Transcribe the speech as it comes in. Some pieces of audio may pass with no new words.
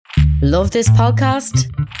Love this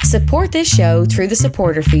podcast? Support this show through the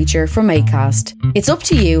supporter feature from Acast. It's up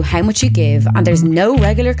to you how much you give and there's no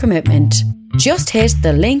regular commitment. Just hit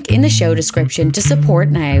the link in the show description to support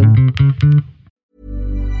now.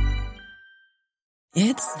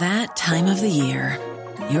 It's that time of the year.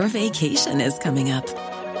 Your vacation is coming up.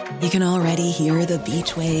 You can already hear the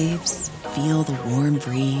beach waves, feel the warm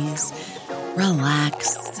breeze,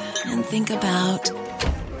 relax, and think about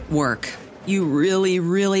work. You really,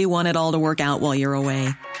 really want it all to work out while you're away.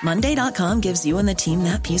 Monday.com gives you and the team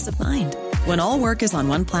that peace of mind. When all work is on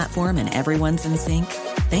one platform and everyone's in sync,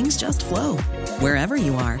 things just flow. Wherever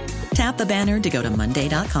you are, tap the banner to go to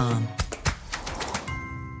Monday.com.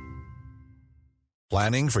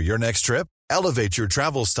 Planning for your next trip? Elevate your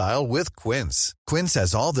travel style with Quince. Quince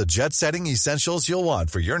has all the jet-setting essentials you'll want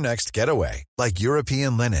for your next getaway, like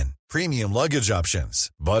European linen, premium luggage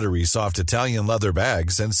options, buttery soft Italian leather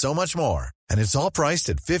bags, and so much more. And it's all priced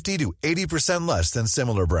at 50 to 80% less than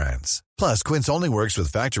similar brands. Plus, Quince only works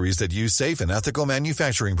with factories that use safe and ethical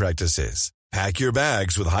manufacturing practices. Pack your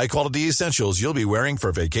bags with high-quality essentials you'll be wearing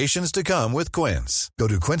for vacations to come with Quince. Go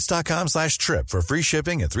to quince.com/trip for free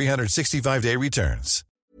shipping and 365-day returns.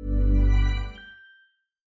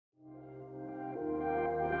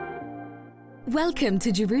 Welcome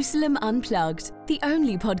to Jerusalem Unplugged, the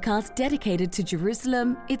only podcast dedicated to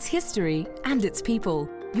Jerusalem, its history, and its people.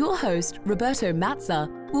 Your host, Roberto Mazza,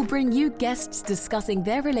 will bring you guests discussing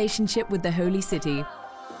their relationship with the Holy City.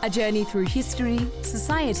 A journey through history,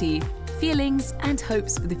 society, feelings, and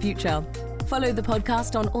hopes for the future. Follow the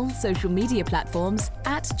podcast on all social media platforms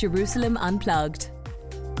at Jerusalem Unplugged.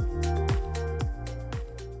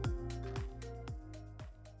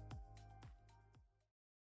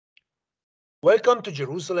 Welcome to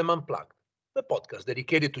Jerusalem Unplugged, the podcast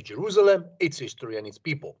dedicated to Jerusalem, its history, and its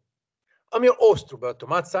people. I'm your host, Roberto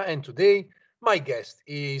Mazza, and today my guest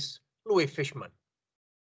is Louis Fishman.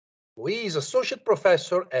 Louis is Associate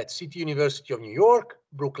Professor at City University of New York,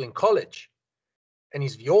 Brooklyn College, and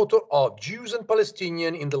is the author of Jews and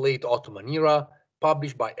Palestinians in the Late Ottoman Era,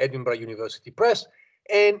 published by Edinburgh University Press,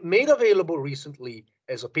 and made available recently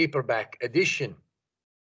as a paperback edition.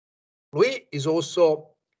 Louis is also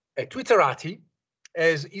a Twitterati,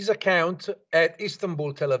 as his account at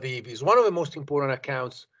Istanbul, Tel Aviv is one of the most important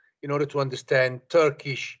accounts in order to understand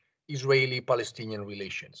Turkish-Israeli-Palestinian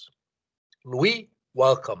relations. Louis,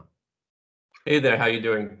 welcome. Hey there, how you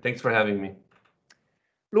doing? Thanks for having me.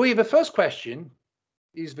 Louis, the first question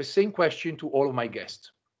is the same question to all of my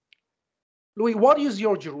guests. Louis, what is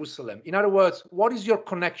your Jerusalem? In other words, what is your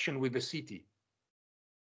connection with the city?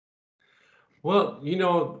 Well,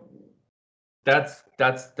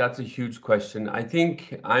 that's a huge question. I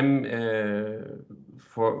think I'm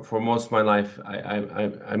for most of my life.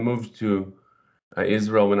 I moved to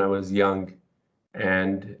Israel when I was young,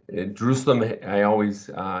 and Jerusalem. I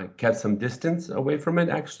always kept some distance away from it.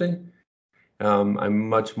 Actually, I'm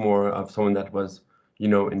much more of someone that was,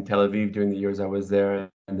 in Tel Aviv during the years I was there,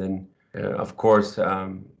 and then of course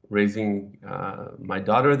raising my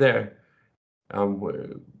daughter there.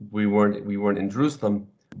 We weren't in Jerusalem.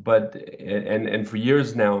 But and for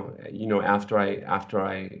years now, after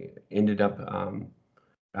I ended up,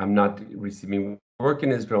 I'm not receiving work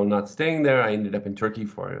in Israel, not staying there. I ended up in Turkey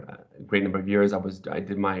for a great number of years. I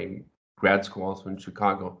did my grad school also in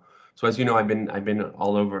Chicago. So as you know, I've been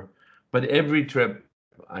all over. But every trip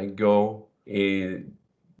I go, to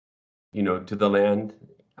the land,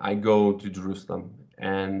 I go to Jerusalem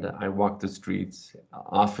and I walk the streets.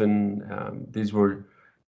 Often these were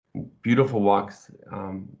beautiful walks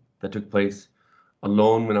that took place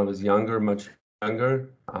alone when I was younger, much younger,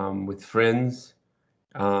 with friends,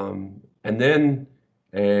 and then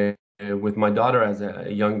with my daughter as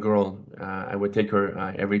a young girl. I would take her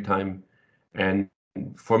every time, and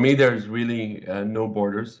for me, there's really no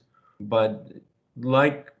borders. But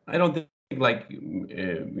I don't think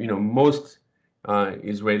most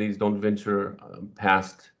Israelis don't venture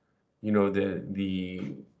past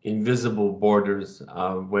the invisible borders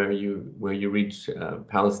where you reach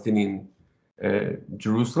Palestinian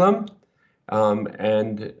Jerusalem,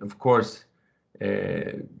 and of course,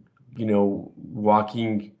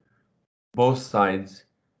 walking both sides,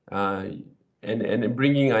 and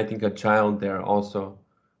bringing, I think, a child there also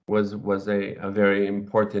was a very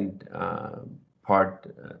important part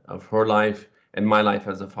of her life and my life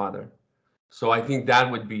as a father. So I think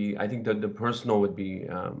that the personal would be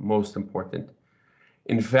most important.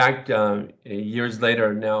 In fact, years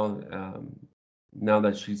later, now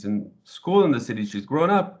that she's in school in the city, she's grown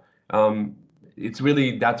up.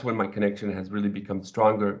 That's when my connection has really become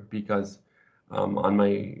stronger, because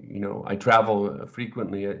I travel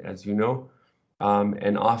frequently, as you know,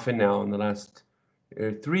 And often now in the last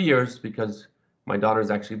 3 years, because my daughter is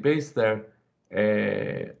actually based there,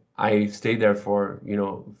 I stay there for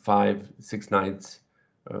 5-6 nights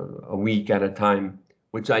a week at a time,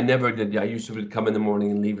 which I never did. I usually would come in the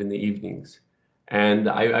morning and leave in the evenings. And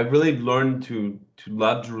I really learned to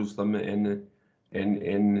love Jerusalem and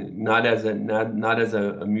not as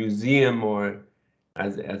a museum or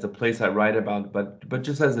as a place I write about, but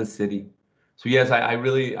just as a city. So yes, I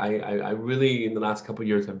really in the last couple of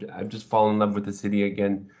years I've just fallen in love with the city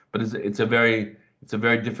again. But it's a very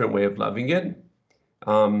different way of loving it.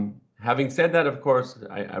 Having said that, of course,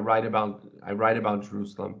 I write about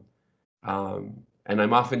Jerusalem, and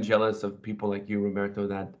I'm often jealous of people like you, Roberto,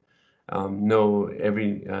 that know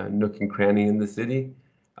every nook and cranny in the city.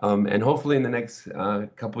 And hopefully in the next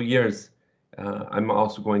couple years, I'm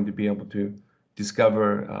also going to be able to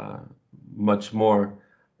discover much more.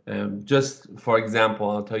 Just for example,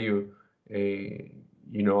 I'll tell you,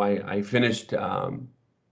 I finished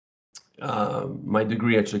my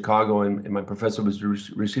degree at Chicago, and my professor was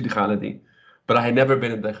Rashid Khalidi, but I had never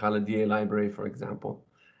been in the Khalidiyya library, for example.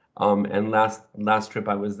 And last trip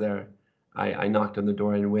I was there, I knocked on the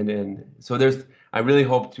door and went in. So I really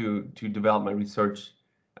hope to develop my research,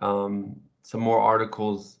 some more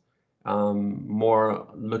articles,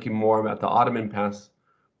 looking more about the Ottoman past,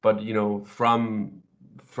 but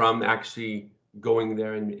from actually going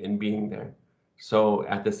there and being there. So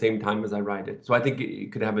at the same time as I write it. So I think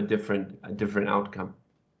it could have a different outcome.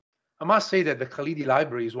 I must say that the Khalidi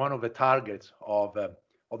Library is one of the targets of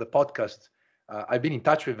the podcast. I've been in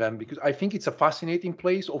touch with them because I think it's a fascinating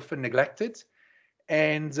place, often neglected.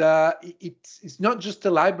 And it's not just a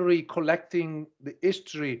library collecting the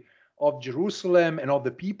history of Jerusalem and of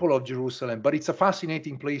the people of Jerusalem, but it's a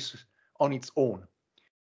fascinating place on its own.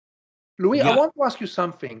 Louis, yeah. I want to ask you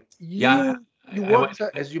something. You worked,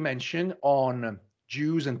 as you mentioned, on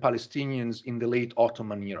Jews and Palestinians in the late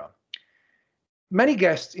Ottoman era. Many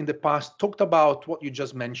guests in the past talked about what you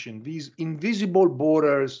just mentioned, these invisible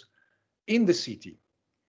borders in the city,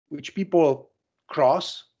 which people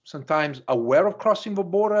cross, sometimes aware of crossing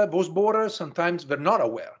those borders, sometimes they're not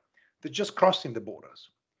aware. They're just crossing the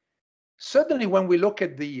borders. Certainly, when we look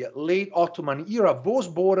at the late Ottoman era, those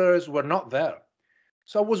borders were not there.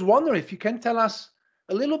 So I was wondering if you can tell us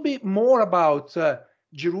a little bit more about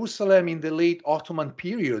Jerusalem in the late Ottoman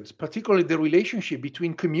periods, particularly the relationship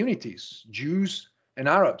between communities, Jews and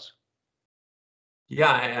Arabs.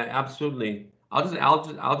 Yeah, absolutely. I'll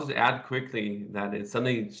just add quickly that it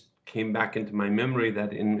suddenly came back into my memory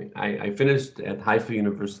that I finished at Haifa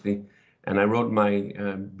University, and I wrote my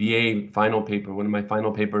BA final paper, one of my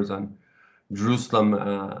final papers on Jerusalem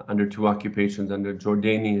under two occupations, under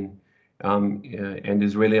Jordanian and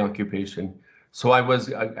Israeli occupation. So I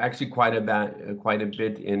was actually quite a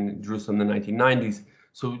bit in Jerusalem in the 1990s.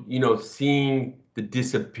 So, seeing the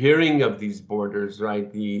disappearing of these borders, right,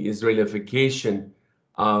 the Israelification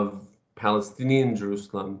of Palestinian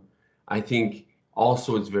Jerusalem, I think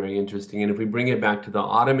also is very interesting. And if we bring it back to the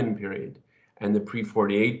Ottoman period and the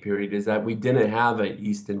pre-48 period, is that we didn't have an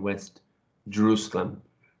East and West Jerusalem.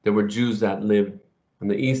 There were Jews that lived on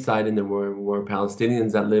the east side, and there were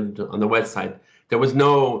Palestinians that lived on the west side. There was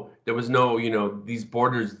no, these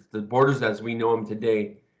borders, the borders as we know them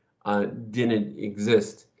today, didn't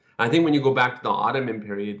exist. I think when you go back to the Ottoman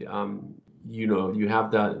period, you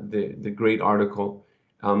have the great article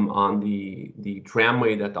on the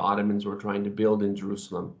tramway that the Ottomans were trying to build in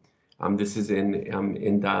Jerusalem. This is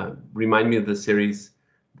remind me of the series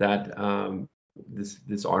that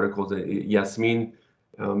this article is Yasmin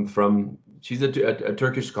she's a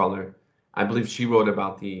Turkish scholar. I believe she wrote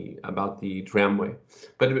about the tramway.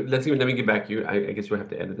 But let me get back to you. I guess you'll have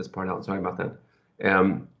to edit this part out. Sorry about that.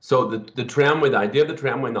 So the tramway, the idea of the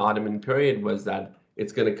tramway in the Ottoman period was that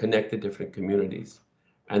it's going to connect the different communities.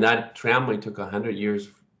 And that tramway took 100 years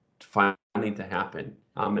finally to happen.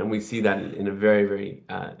 And we see that in a very, very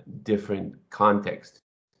different context.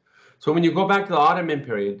 So when you go back to the Ottoman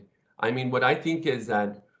period, I mean, what I think is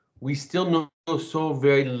that we still know so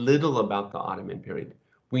very little about the Ottoman period.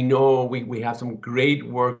 We know we have some great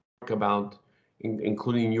work about,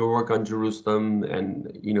 including your work on Jerusalem,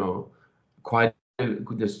 and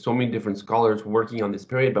there's so many different scholars working on this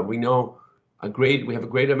period. But we know we have a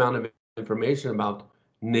great amount of information about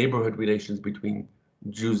neighborhood relations between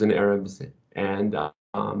Jews and Arabs, and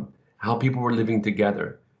how people were living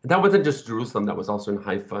together. And that wasn't just Jerusalem. That was also in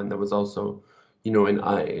Haifa, and that was also, in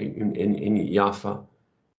Jaffa.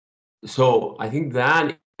 So I think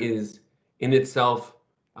that is in itself,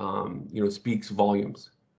 speaks volumes.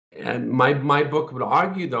 And my book would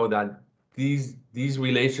argue, though, that these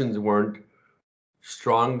relations weren't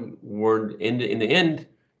strong word. In the end,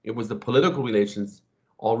 it was the political relations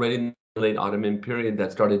already in the late Ottoman period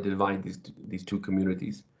that started to divide these two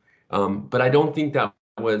communities. But I don't think that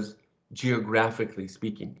was geographically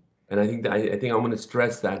speaking. And I think I want to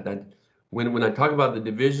stress that when I talk about the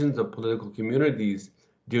divisions of political communities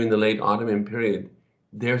during the late Ottoman period,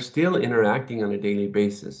 they're still interacting on a daily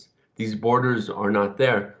basis. These borders are not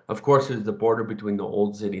there. Of course, there's the border between the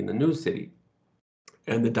old city and the new city,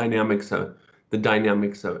 and the dynamics of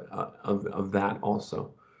that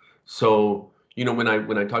also. So, when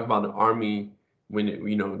I talk about the army,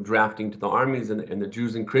 when drafting to the armies and the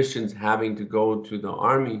Jews and Christians having to go to the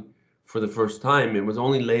army for the first time, it was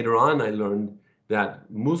only later on I learned that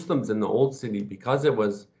Muslims in the old city, because it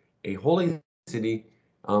was a holy city,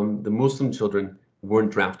 the Muslim children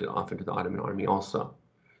weren't drafted off into the Ottoman army also.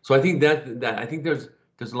 So I think that I think there's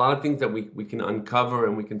a lot of things that we can uncover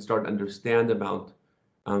and we can start to understand about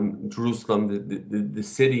Jerusalem, the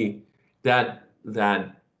city that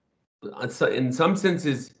in some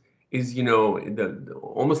senses is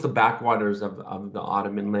almost the backwaters of the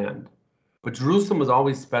Ottoman land. But Jerusalem was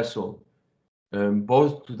always special,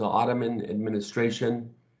 both to the Ottoman administration,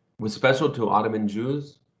 was special to Ottoman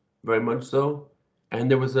Jews, very much so, and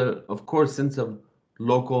there was of course, sense of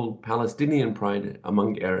local Palestinian pride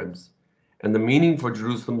among Arabs, and the meaning for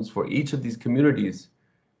Jerusalem for each of these communities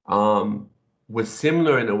was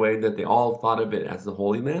similar in a way that they all thought of it as the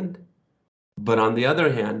Holy Land, but on the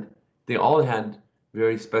other hand, they all had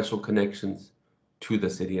very special connections to the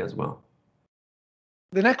city as well.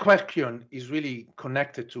 The next question is really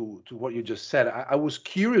connected to what you just said. I was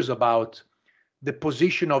curious about the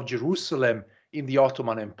position of Jerusalem in the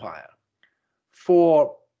Ottoman Empire.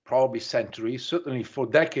 For probably centuries, certainly for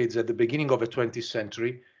decades at the beginning of the 20th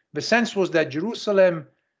century, the sense was that Jerusalem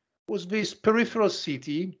was this peripheral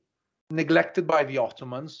city neglected by the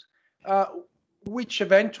Ottomans, which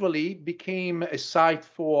eventually became a site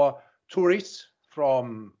for tourists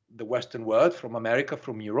from the Western world, from America,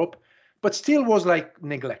 from Europe, but still was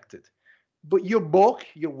neglected. But your book,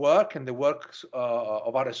 your work, and the works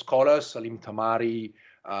of other scholars, Salim Tamari,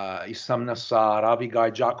 Issam Nassar,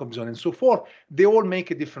 Avigai Jacobson, and so forth, they all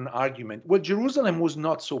make a different argument. Well, Jerusalem was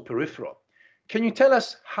not so peripheral. Can you tell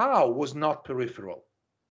us how was not peripheral?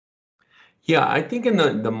 Yeah, I think in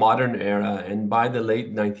the modern era and by the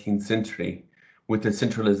late 19th century, with the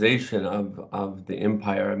centralization of the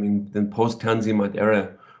empire, I mean, the post-Tanzimat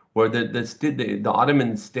era, where the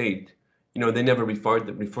Ottoman state, they never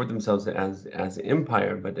referred themselves as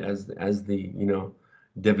empire, but as the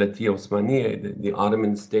Devleti Osmaniye, the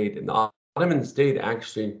Ottoman state. And the Ottoman state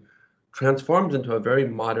actually transforms into a very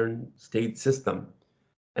modern state system.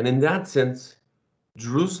 And in that sense,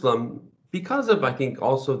 Jerusalem, because of, I think,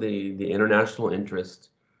 also the international interest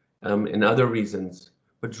and other reasons,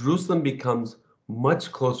 but Jerusalem becomes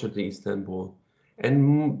much closer to Istanbul.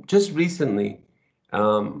 And just recently,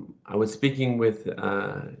 I was speaking with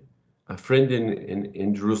a friend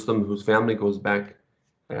in Jerusalem whose family goes back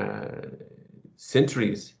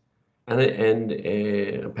centuries, and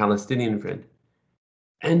a Palestinian friend.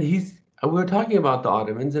 And we were talking about the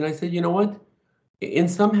Ottomans, and I said, you know what? In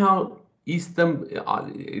somehow,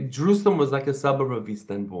 Jerusalem was like a suburb of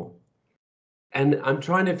Istanbul. And I'm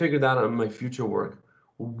trying to figure that out in my future work.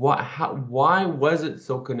 Why was it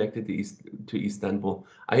so connected to Istanbul?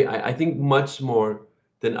 I think much more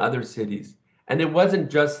than other cities. And it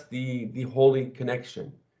wasn't just the holy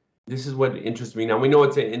connection. This is what interests me. Now, we know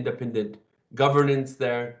it's an independent governance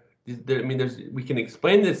there. We can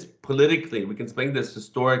explain this politically, we can explain this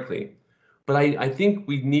historically, but I think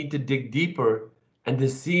we need to dig deeper and to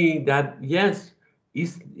see that, yes,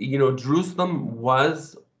 Jerusalem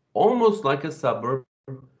was almost like a suburb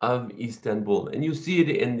of Istanbul. And you see it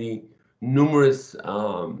in the numerous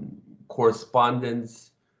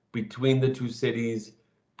correspondence between the two cities,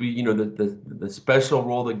 the special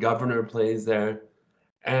role the governor plays there,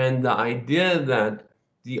 and the idea that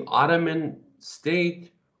the Ottoman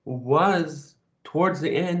state was, towards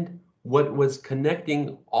the end, what was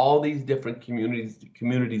connecting all these different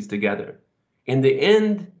communities together. In the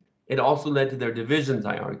end, it also led to their divisions,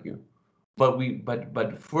 I argue.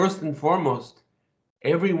 But first and foremost,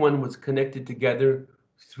 everyone was connected together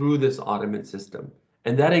through this Ottoman system.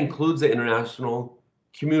 And that includes the international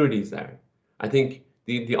communities there. I think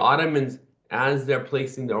the Ottomans, as they're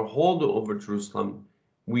placing their hold over Jerusalem,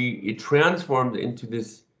 it transformed into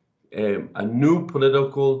this a new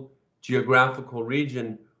political geographical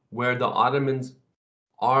region where the Ottomans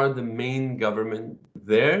are the main government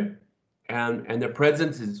there, and their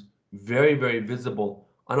presence is very, very visible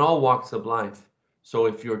on all walks of life. So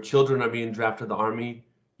if your children are being drafted to the army,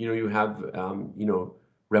 you have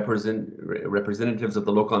representatives of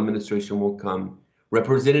the local administration will come.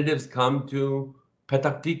 Representatives come to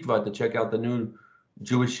Petach Tikva to check out the new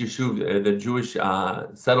Jewish yeshuv, the Jewish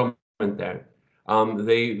settlement there.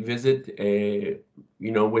 They visit,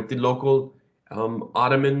 with the local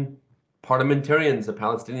Ottoman parliamentarians, the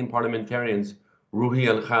Palestinian parliamentarians, Ruhi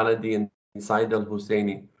al-Khalidi and Said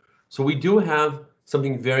al-Husseini. So we do have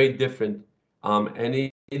something very different, and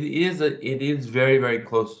it is very, very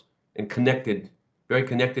close and connected, very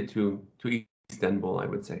connected to Istanbul, I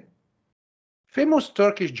would say. Famous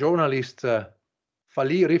Turkish journalist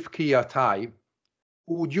Fali Rifki Atay,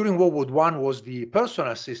 who during World War I was the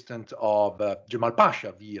personal assistant of Jamal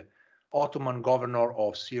Pasha, the Ottoman governor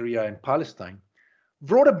of Syria and Palestine,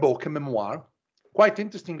 wrote a book, a memoir, quite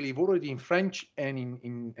interestingly, wrote it in French and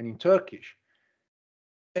in Turkish.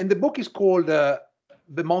 And the book is called The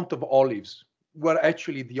Mount of Olives, where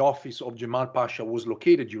actually the office of Jamal Pasha was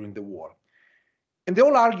located during the war. And the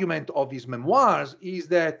whole argument of his memoirs is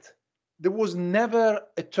that there was never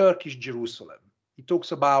a Turkish Jerusalem. He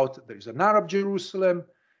talks about there is an Arab Jerusalem,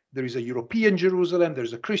 there is a European Jerusalem,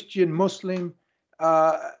 there's a Christian, Muslim,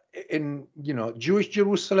 and Jewish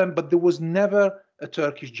Jerusalem, but there was never a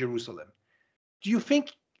Turkish Jerusalem. Do you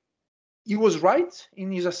think he was right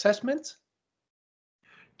in his assessment?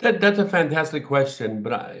 That's a fantastic question,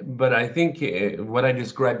 but I think what I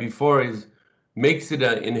described before makes it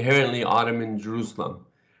an inherently Ottoman Jerusalem.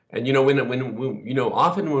 And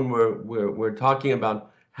often when we're talking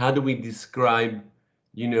about how do we describe,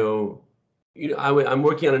 I'm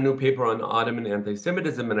working on a new paper on Ottoman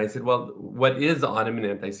anti-Semitism, and I said, well, what is Ottoman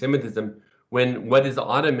anti-Semitism? What is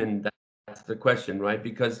Ottoman? That's the question, right?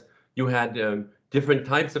 Because you had different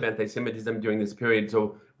types of anti-Semitism during this period.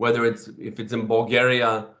 So whether if it's in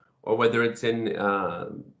Bulgaria or whether it's in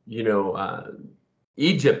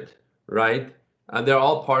Egypt, right? They're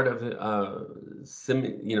all part of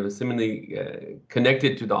similarly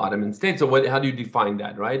connected to the Ottoman state. So how do you define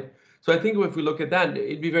that, right? So I think if we look at that,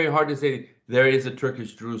 it'd be very hard to say there is a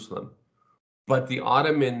Turkish Jerusalem, but the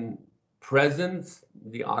Ottoman presence,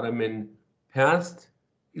 the Ottoman past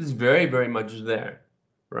is very, very much there,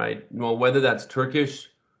 right? Well, whether that's Turkish,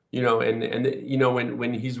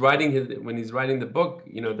 when he's writing the book,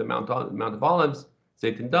 the Mount of Olives,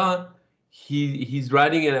 Zeytin Dağı, he's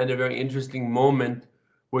writing it at a very interesting moment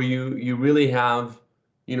where you really have,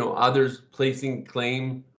 others placing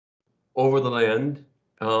claim over the land,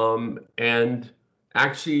 and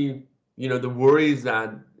actually, the worries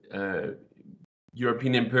that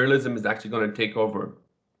European imperialism is actually going to take over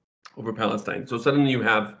Palestine. So suddenly you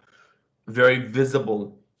have a very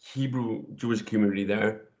visible Hebrew Jewish community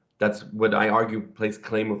there. That's what I argue plays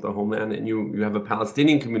claim of the homeland, and you have a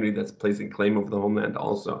Palestinian community that's placing claim of the homeland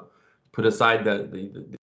also. Put aside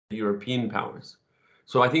the European powers.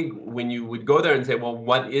 So I think when you would go there and say, well,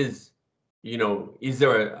 what is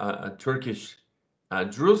there a Turkish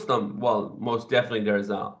Jerusalem? Well, most definitely there's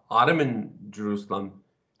a Ottoman Jerusalem,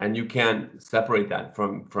 and you can't separate that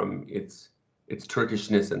from its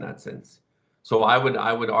Turkishness in that sense. So I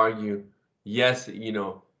would argue, yes,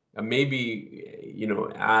 maybe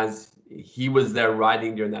as he was there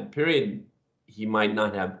writing during that period, he might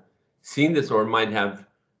not have seen this, or might have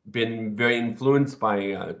been very influenced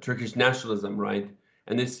by Turkish nationalism, right?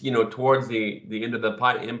 And this, towards the end of the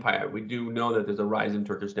empire, we do know that there's a rise in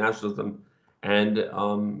Turkish nationalism, and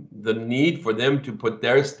the need for them to put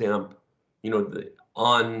their stamp,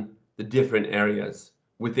 on the different areas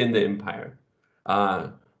within the empire.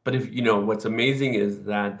 But if what's amazing is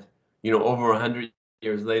that over 100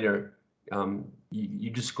 years later, you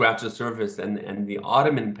just scratch the surface, and the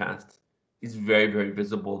Ottoman past is very, very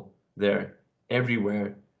visible there,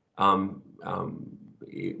 everywhere.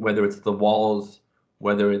 Whether it's the walls,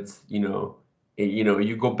 whether it's you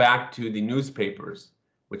go back to the newspapers,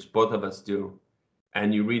 which both of us do,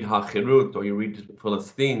 and you read Ha-Chirut, or you read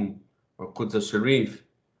Palestine or Quds al-Sharif,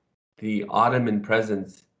 the Ottoman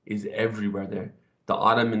presence is everywhere there. The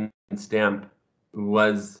Ottoman stamp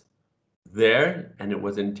was there, and it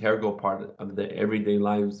was an integral part of the everyday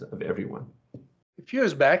lives of everyone. A few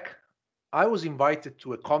years back, I was invited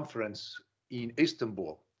to a conference in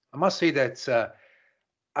Istanbul. I must say that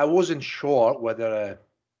I wasn't sure whether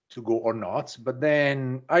to go or not, but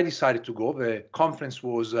then I decided to go. The conference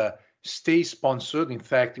was state-sponsored. In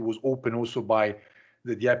fact, it was open also by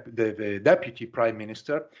the deputy prime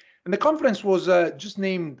minister. And the conference was just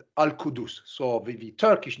named Al-Qudus, so the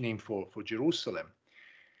Turkish name for Jerusalem.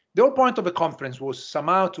 The whole point of the conference was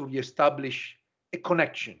somehow to reestablish a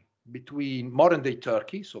connection between modern-day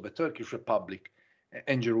Turkey, so the Turkish Republic,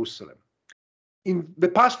 and Jerusalem. In the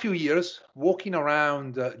past few years, walking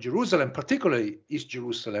around Jerusalem, particularly East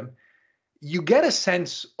Jerusalem, you get a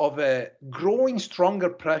sense of a growing, stronger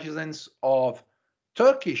presence of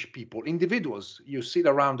Turkish people, individuals. You sit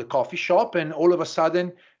around the coffee shop and all of a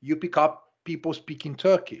sudden you pick up people speaking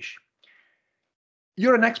Turkish.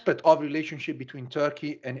 You're an expert of relationship between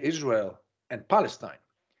Turkey and Israel and Palestine.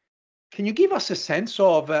 Can you give us a sense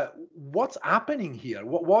of what's happening here?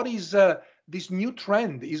 What is this new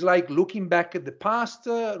trend? Is like looking back at the past,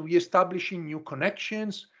 reestablishing new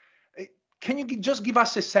connections? Can you just give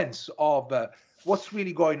us a sense of what's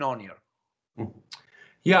really going on here?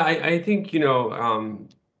 Yeah, I think,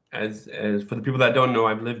 as for the people that don't know,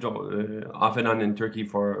 I've lived off and on in Turkey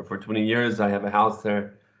for 20 years. I have a house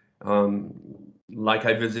there. Like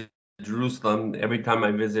I visit Jerusalem, every time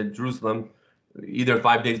I visit Jerusalem, either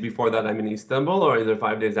 5 days before that I'm in Istanbul, or either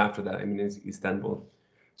 5 days after that I'm in Istanbul.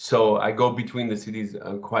 So I go between the cities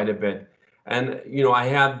quite a bit. And, I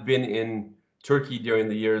have been in Turkey during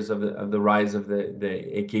the years of the rise of the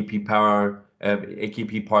AKP power,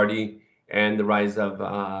 AKP party, and the rise of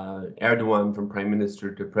Erdogan from prime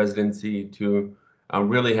minister to presidency, to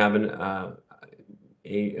really having a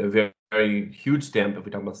very, very huge stamp, if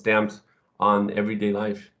we talk about stamps, on everyday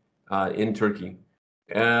life in Turkey.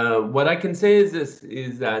 What I can say is this,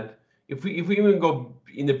 is that if we even go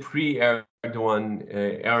in the pre-Erdogan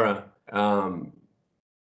era,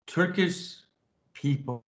 Turkish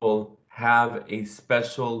people have a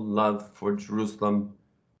special love for Jerusalem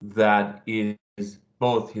that is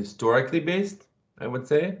both historically based, I would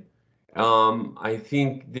say. I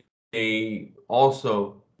think they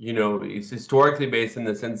also, it's historically based in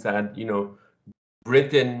the sense that,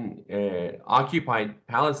 Britain occupied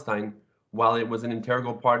Palestine while it was an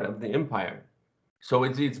integral part of the empire. So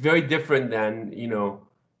it's very different than,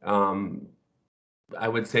 I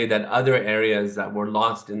would say that other areas that were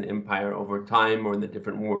lost in the empire over time or in the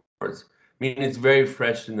different wars. I mean, it's very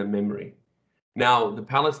fresh in the memory. Now, the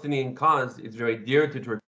Palestinian cause is very dear to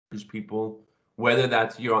Turkish people, whether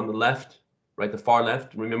that's you're on the left, right, the far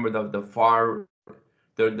left. Remember the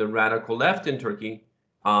radical left in Turkey.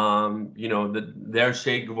 Their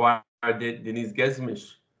Che Guevara, Deniz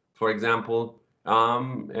Gezmiş, for example,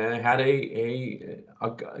 had a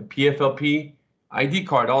PFLP ID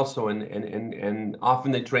card also, and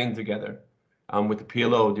often they trained together with the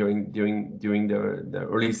PLO during the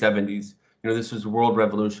early 70s. This was World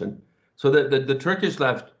Revolution. So the Turkish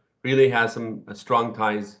left really has some strong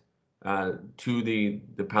ties to the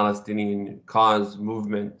Palestinian cause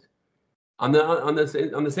movement. On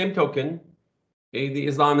the same token, the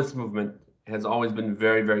Islamist movement has always been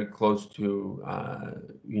very, very close to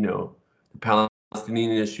the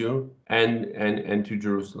Palestinian issue and to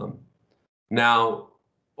Jerusalem. Now,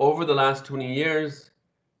 over the last 20 years,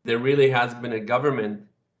 there really has been a government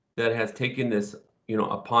that has taken this,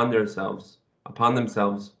 upon themselves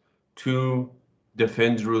to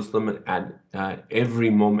defend Jerusalem at every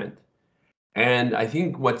moment. And I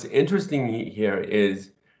think what's interesting here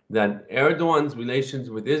is that Erdogan's relations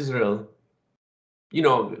with Israel,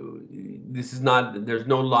 there's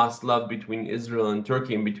no lost love between Israel and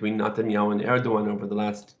Turkey and between Netanyahu and Erdogan over the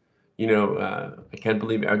last, I can't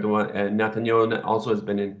believe Netanyahu also has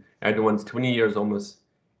been in Erdogan's 20 years almost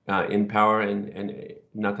in power, and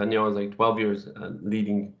Netanyahu is like 12 years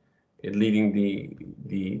leading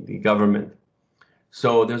the government.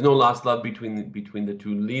 So there's no lost love between the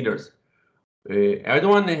two leaders.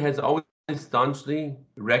 Erdogan has always staunchly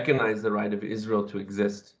recognized the right of Israel to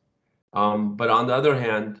exist, but on the other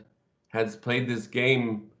hand, has played this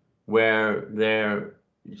game where they're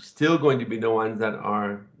still going to be the ones that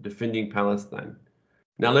are defending Palestine.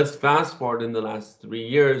 Now let's fast forward in the last 3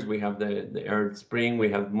 years. We have the Arab Spring, we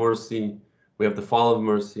have Morsi, we have the fall of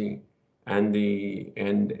Morsi, and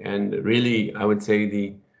really I would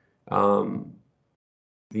say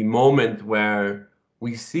the moment where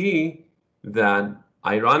we see that,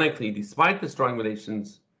 ironically, despite the strong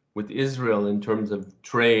relations with Israel in terms of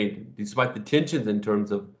trade, despite the tensions in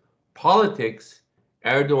terms of politics,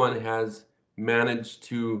 Erdogan has managed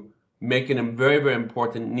to make a very, very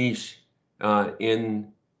important niche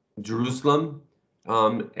in Jerusalem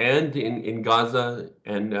and in Gaza,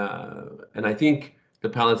 and I think the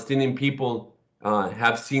Palestinian people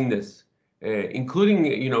have seen this, including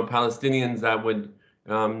Palestinians that would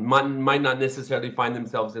might not necessarily find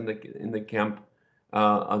themselves in the camp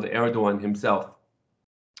of Erdogan himself.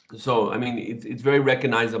 So I mean, it's very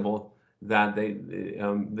recognizable that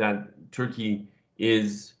that Turkey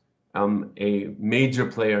is a major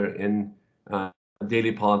player in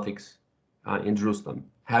daily politics in Jerusalem.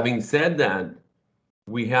 Having said that,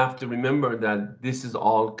 we have to remember that this is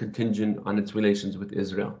all contingent on its relations with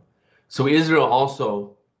Israel. So Israel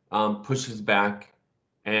also pushes back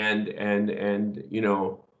and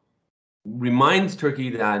reminds Turkey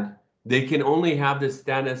that they can only have this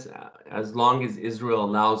status as long as Israel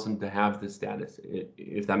allows them to have this status,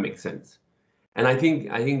 if that makes sense. And I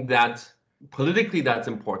think that politically that's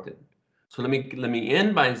important. So let me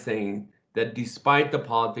end by saying that despite the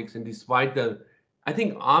politics and despite I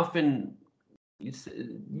think often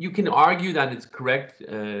you can argue that it's correct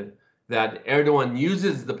that Erdogan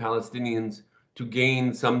uses the Palestinians to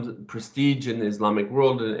gain some prestige in the Islamic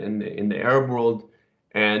world and in the Arab world,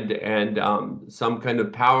 and some kind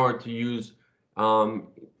of power to use,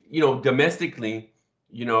 domestically,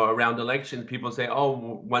 around elections. People say,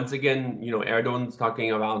 oh, once again, Erdogan's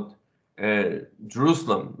talking about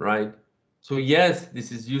Jerusalem, right? So yes,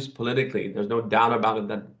 this is used politically. There's no doubt about it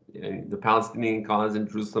that the Palestinian cause in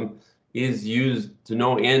Jerusalem is used to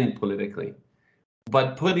no end politically.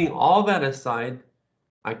 But putting all that aside,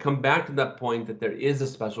 I come back to that point that there is a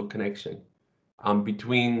special connection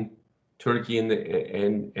between Turkey and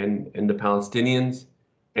the Palestinians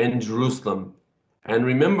and Jerusalem. And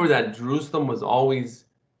remember that Jerusalem was always,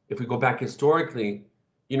 if we go back historically,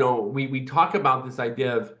 we talk about this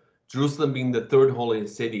idea of Jerusalem being the third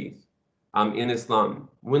holiest city in Islam.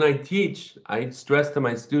 When I teach, I stress to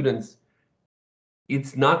my students,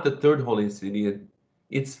 it's not the third holiest city,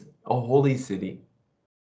 it's a holy city.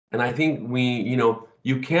 And I think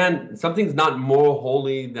something's not more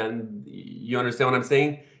holy than, you understand what I'm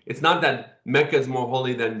saying? It's not that Mecca is more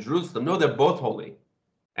holy than Jerusalem. No, they're both holy.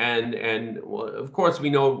 And well, of course, we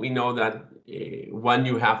know that one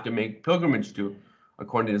you have to make pilgrimage to,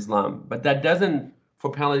 according to Islam. But that doesn't,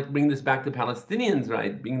 bring this back to Palestinians,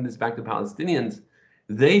 right? Bringing this back to Palestinians,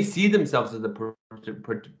 they see themselves as the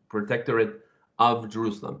protectorate of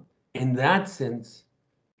Jerusalem. In that sense,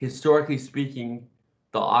 historically speaking,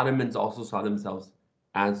 the Ottomans also saw themselves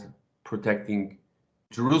as protecting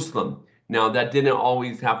Jerusalem. Now, that didn't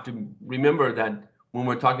always have to, remember that when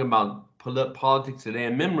we're talking about politics today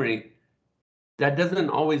and memory, that doesn't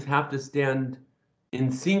always have to stand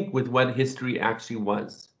in sync with what history actually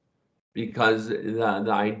was. Because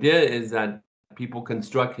the idea is that people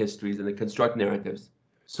construct histories and they construct narratives.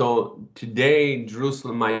 So today,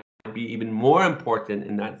 Jerusalem might be even more important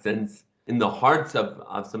in that sense in the hearts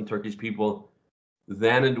of some Turkish people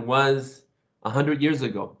than it was 100 years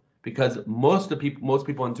ago. Because most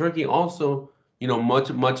people in Turkey also,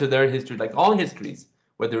 much of their history, like all histories,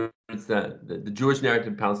 whether it's the Jewish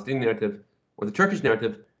narrative, Palestinian narrative, or the Turkish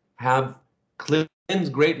narrative, have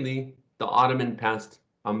cleansed greatly the Ottoman past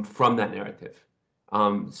from that narrative.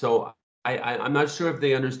 So I'm not sure if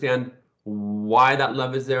they understand why that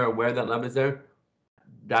love is there or where that love is there.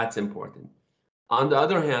 That's important. On the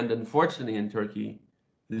other hand, unfortunately, in Turkey,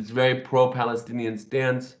 this very pro-Palestinian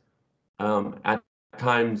stance at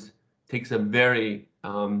times takes a very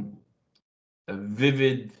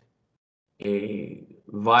vivid,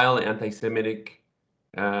 vile anti-Semitic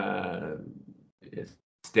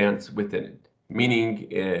stance within it. Meaning,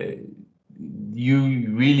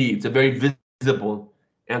 it's a very visible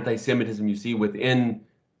anti-Semitism you see within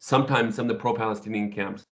sometimes some of the pro-Palestinian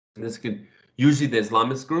camps. And this could usually the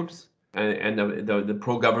Islamist groups and the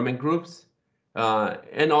pro-government groups,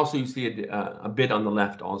 and also you see it a bit on the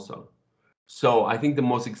left also. So I think the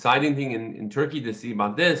most exciting thing in Turkey to see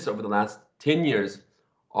about this over the last 10 years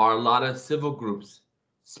are a lot of civil groups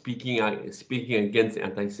speaking against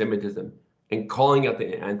anti-Semitism and calling out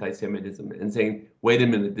the anti-Semitism and saying, wait a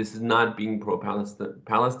minute, this is not being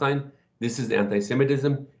pro-Palestine, this is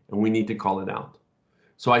anti-Semitism, and we need to call it out.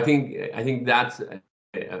 So I think that's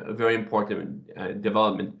a very important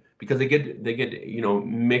development, because they get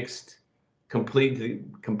mixed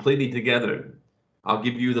completely together. I'll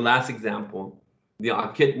give you the last example. The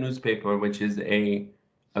Akit newspaper, which is a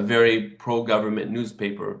very pro-government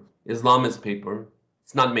newspaper, Islamist paper.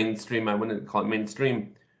 It's not mainstream. I wouldn't call it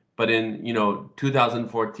mainstream. But in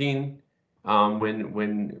 2014,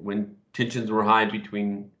 when tensions were high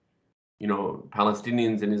between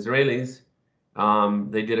Palestinians and Israelis,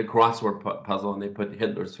 they did a crossword puzzle and they put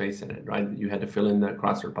Hitler's face in it. Right? You had to fill in that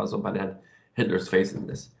crossword puzzle, but it had Hitler's face in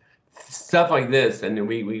this. Stuff like this, and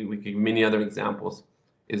we could give many other examples,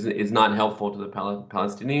 is not helpful to the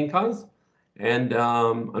Palestinian cause, and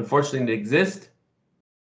unfortunately it exists.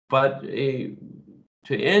 But to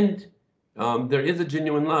end, there is a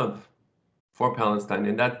genuine love for Palestine,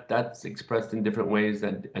 and that's expressed in different ways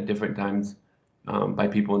at different times by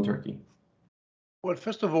people in Turkey. Well,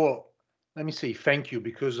 first of all, let me say thank you,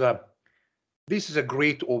 because this is a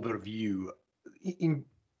great overview.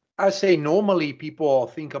 I say normally people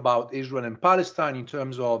think about Israel and Palestine in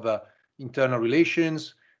terms of internal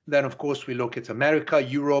relations. Then, of course, we look at America,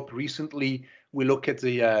 Europe. Recently, we look at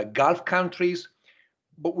the Gulf countries.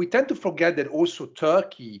 But we tend to forget that also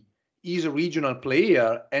Turkey is a regional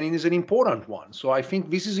player, and it is an important one. So I think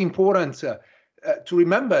this is important to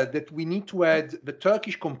remember, that we need to add the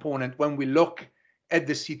Turkish component when we look at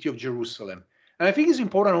the city of Jerusalem. And I think it's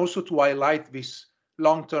important also to highlight this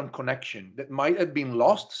long-term connection that might have been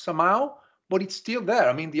lost somehow, but it's still there.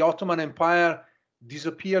 I mean, the Ottoman Empire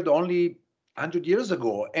disappeared only 100 years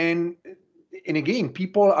ago. And again,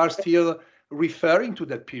 people are still referring to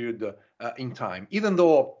that period in time, even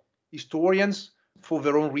though historians, for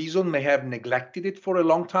their own reason, may have neglected it for a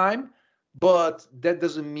long time, but that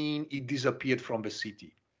doesn't mean it disappeared from the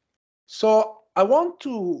city. So I want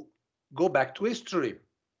to go back to history.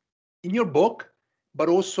 In your book, but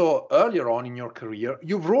also earlier on in your career,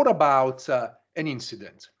 you wrote about an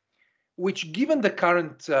incident, which, given the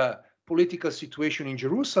current political situation in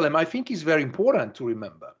Jerusalem, I think is very important to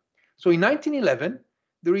remember. So in 1911,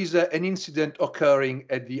 there is an incident occurring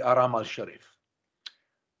at the Haram al-Sharif.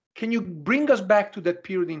 Can you bring us back to that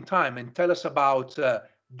period in time and tell us about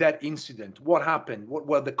that incident? What happened? What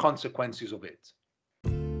were the consequences of it?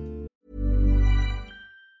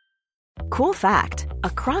 Cool fact, a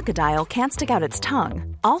crocodile can't stick out its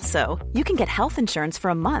tongue. Also, you can get health insurance for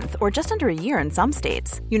a month or just under a year in some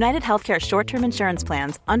states. United Healthcare short-term insurance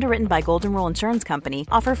plans, underwritten by Golden Rule Insurance Company,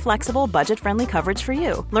 offer flexible, budget-friendly coverage for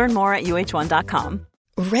you. Learn more at uh1.com.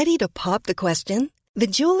 Ready to pop the question? The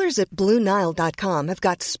jewelers at BlueNile.com have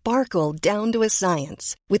got sparkle down to a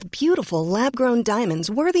science with beautiful lab-grown diamonds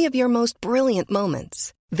worthy of your most brilliant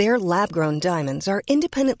moments. Their lab-grown diamonds are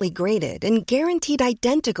independently graded and guaranteed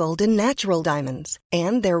identical to natural diamonds,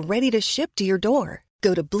 and they're ready to ship to your door.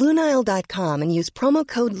 Go to BlueNile.com and use promo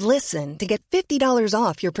code LISTEN to get $50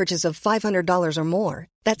 off your purchase of $500 or more.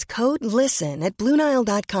 That's code LISTEN at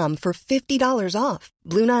BlueNile.com for $50 off.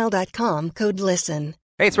 BlueNile.com, code LISTEN.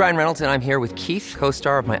 Hey, it's Ryan Reynolds, and I'm here with Keith,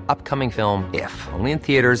 co-star of my upcoming film, If, only in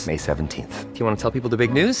theaters May 17th. Do you want to tell people the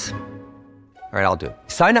big news? All right, I'll do it.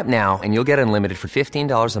 Sign up now and you'll get unlimited for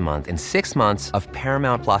 $15 a month and 6 months of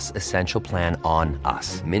Paramount Plus Essential Plan on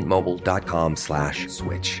us.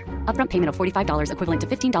 MintMobile.com/switch. Upfront payment of $45 equivalent to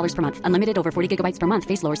 $15 per month. Unlimited over 40 gigabytes per month.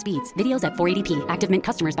 Face lower speeds. Videos at 480p. Active Mint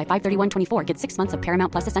customers by 531.24 get 6 months of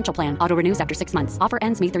Paramount Plus Essential Plan. Auto renews after 6 months. Offer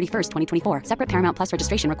ends May 31st, 2024. Separate Paramount Plus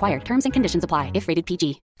registration required. Terms and conditions apply if rated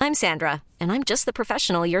PG. I'm Sandra, and I'm just the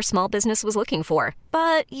professional your small business was looking for.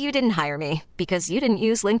 But you didn't hire me because you didn't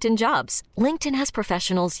use LinkedIn Jobs. LinkedIn has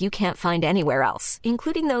professionals you can't find anywhere else,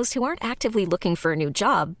 including those who aren't actively looking for a new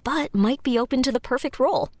job, but might be open to the perfect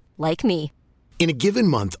role, like me. In a given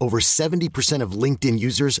month, over 70% of LinkedIn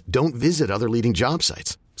users don't visit other leading job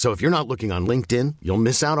sites. So if you're not looking on LinkedIn, you'll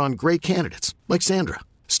miss out on great candidates like Sandra.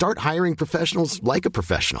 Start hiring professionals like a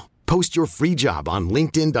professional. Post your free job on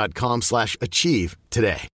linkedin.com/achieve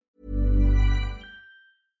today.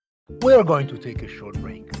 We are going to take a short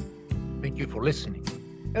break. Thank you for listening.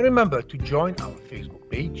 And remember to join our Facebook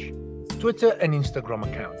page, Twitter and Instagram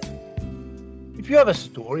account. If you have a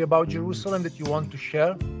story about Jerusalem that you want to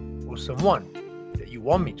share, or someone that you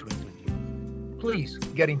want me to interview, please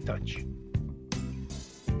get in touch.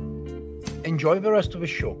 Enjoy the rest of the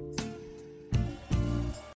show.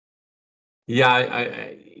 Yeah,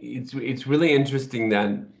 it's really interesting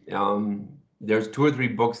that there's 2 or 3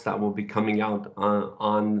 books that will be coming out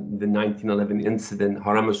on the 1911 incident,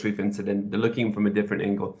 Haram al-Sharif incident. They're looking from a different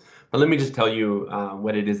angle. But let me just tell you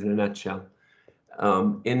what it is in a nutshell.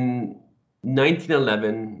 In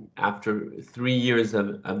 1911, after 3 years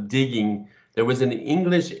of digging, there was an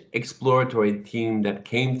English exploratory team that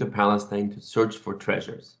came to Palestine to search for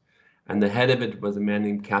treasures. And the head of it was a man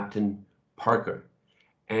named Captain Parker.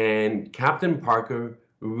 And Captain Parker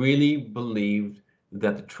really believed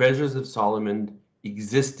that the treasures of Solomon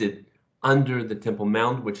existed under the Temple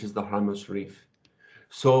Mount, which is the Haram al-Sharif.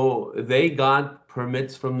 So they got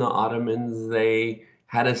permits from the Ottomans. They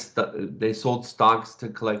had they sold stocks to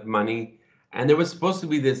collect money. And there was supposed to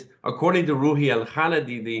be this, according to Ruhi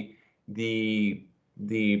al-Khalidi, the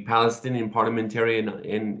Palestinian parliamentarian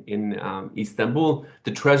in Istanbul,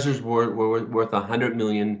 the treasures were worth 100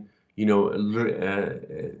 million,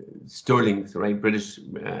 sterlings, right? British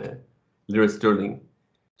lira sterling.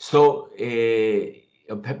 So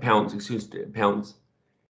pounds.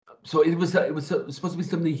 So it was supposed to be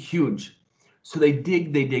something huge. So they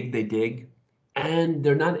dig, and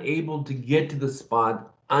they're not able to get to the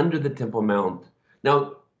spot under the Temple Mount.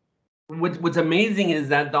 Now, what's amazing is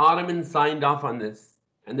that the Ottomans signed off on this,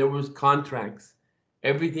 and there was contracts.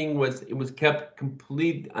 Everything was kept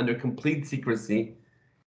under complete secrecy.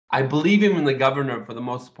 I believe even the governor, for the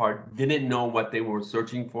most part, didn't know what they were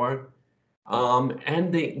searching for,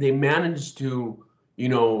 and they managed to,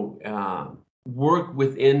 work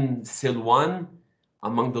within Silwan,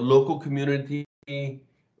 among the local community,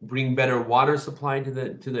 bring better water supply to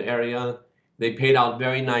the area. They paid out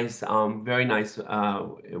very nice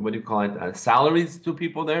salaries to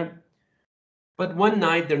people there. But one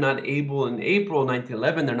night they're not able, in April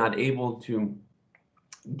 1911, they're not able to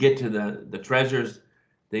get to the treasures.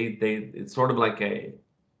 It's sort of like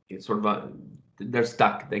they're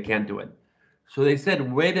stuck. They can't do it. So they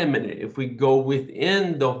said, wait a minute, if we go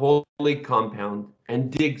within the holy compound and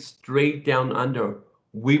dig straight down under,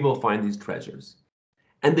 we will find these treasures.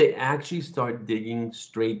 And they actually start digging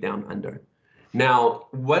straight down under. Now,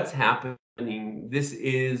 what's happening? This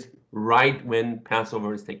is right when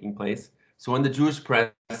Passover is taking place. So in the Jewish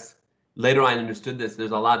press, later I understood this,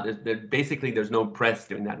 there's a lot, there's no press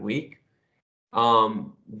during that week.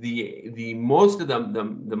 Most of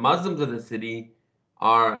the Muslims of the city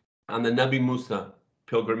are on the Nabi Musa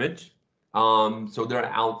pilgrimage. So they're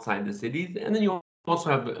outside the cities. And then you also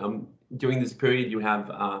have, during this period, you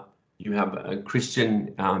have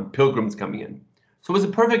Christian pilgrims coming in. So it was a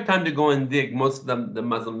perfect time to go and dig. Most of the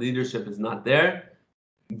Muslim leadership is not there.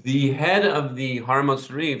 The head of the Haram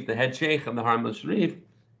al-Sharif, the head sheikh of the Haram al-Sharif,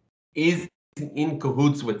 is in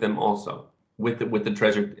cahoots with them also, with the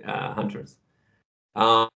treasure hunters.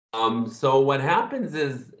 So what happens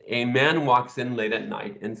is a man walks in late at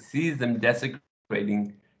night and sees them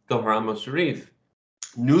desecrating the Haram al-Sharif.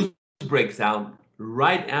 News breaks out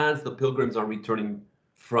right as the pilgrims are returning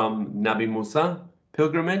from Nabi Musa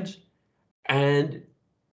pilgrimage, and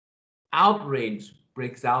outrage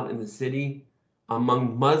breaks out in the city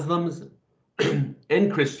among Muslims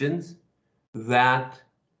and Christians that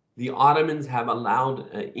the Ottomans have allowed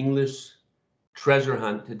an English treasure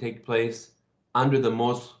hunt to take place under the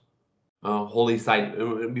most holy site.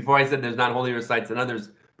 Before I said there's not holier sites than others,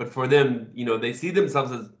 but for them, they see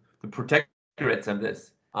themselves as the protectorates of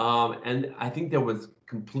this. And I think there was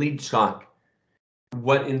complete shock.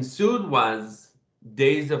 What ensued was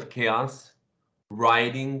days of chaos,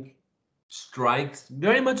 rioting, strikes,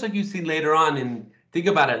 very much like you see later on. And think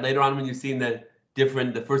about it, later on when you see the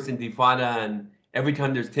first Intifada, and every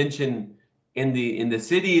time there's tension in the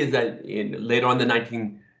city, is that later on the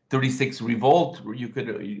 1936 revolt, where you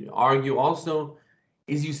could argue also,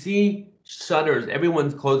 is you see shutters,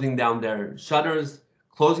 everyone's closing down their shutters,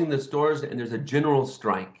 closing the stores, and there's a general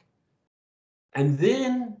strike. And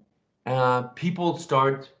then people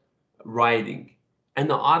start rioting. And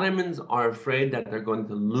the Ottomans are afraid that they're going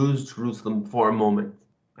to lose Jerusalem for a moment,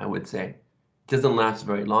 I would say. It doesn't last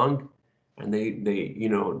very long. And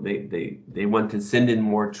they want to send in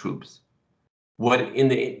more troops.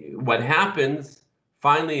 What happens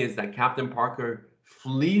finally is that Captain Parker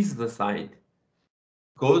flees the site,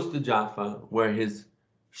 goes to Jaffa, where his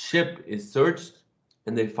ship is searched,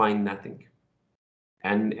 and they find nothing.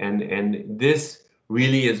 And this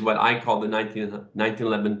really is what I call the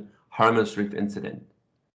 1911 Haram al-Sharif incident.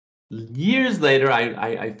 Years later,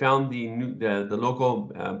 I found the local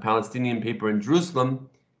Palestinian paper in Jerusalem,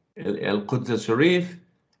 Al-Quds al-Sharif,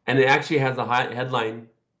 and it actually has a headline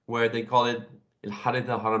where they call it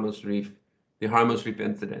Al-Haritha Haram al-Sharif, the Haram al-Sharif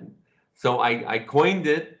incident. So I coined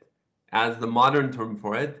it as the modern term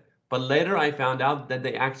for it, but later I found out that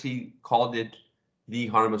they actually called it the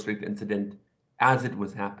Haram al-Sharif incident as it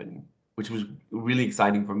was happening, which was really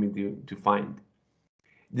exciting for me to find.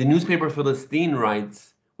 The newspaper Philistine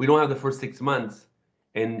writes, we don't have the first 6 months.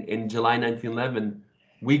 In July 1911,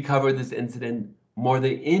 we covered this incident more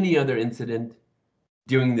than any other incident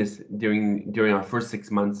during our first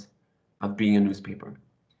 6 months of being a newspaper.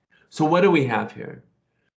 So what do we have here?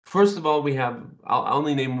 First of all, I'll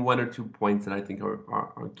only name 1 or 2 points that I think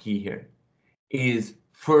are key here. Is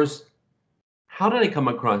first, how did I come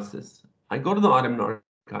across this? I go to the Ottoman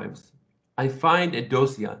archives. I find a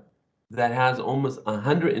dossier that has almost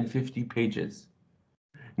 150 pages.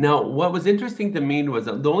 Now, what was interesting to me was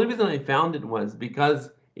the only reason I found it was because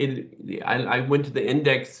I went to the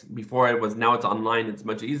index before it was, now it's online, it's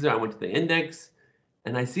much easier. I went to the index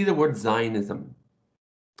and I see the word Zionism.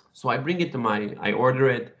 So I order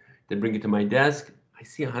it, they bring it to my desk. I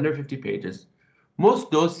see 150 pages.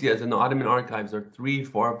 Most dossiers in the Ottoman archives are 3,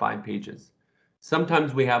 4, or 5 pages.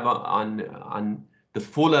 Sometimes we have on the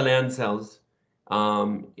Fula land cells,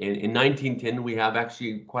 in 1910, we have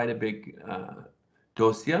actually quite a big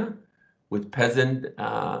dossier with peasant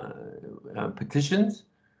petitions,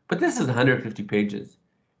 but this is 150 pages,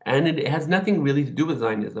 and it has nothing really to do with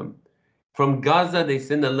Zionism. From Gaza, they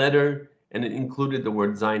sent a letter, and it included the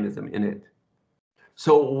word Zionism in it.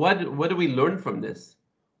 So what do we learn from this?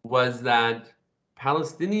 Was that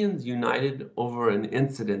Palestinians united over an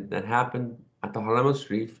incident that happened at the Haram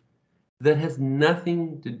al-Sharif that has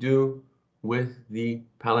nothing to do with the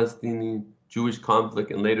Palestinian-Jewish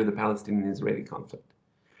conflict and later the Palestinian-Israeli conflict.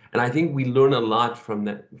 And I think we learn a lot from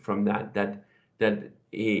that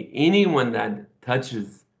anyone that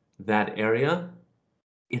touches that area,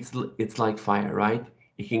 it's like fire, right?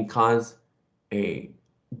 It can cause a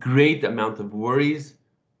great amount of worries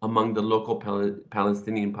among the local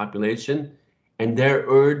Palestinian population, and their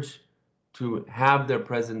urge to have their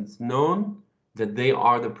presence known, that they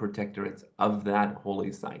are the protectorates of that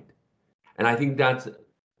holy site. And I think that's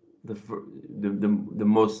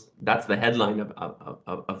that's the headline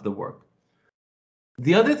of the work.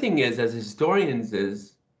 The other thing is, as historians,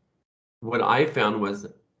 is what I found was,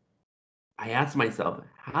 I asked myself,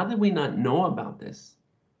 how did we not know about this?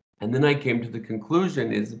 And then I came to the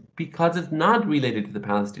conclusion is because it's not related to the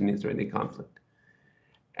Palestinian-Israeli conflict.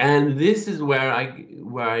 And this is where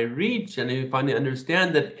I reach and I finally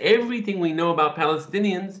understand that everything we know about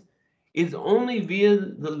Palestinians is only via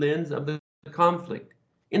the lens of the conflict.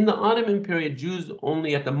 In the Ottoman period, Jews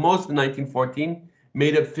only at the most in 1914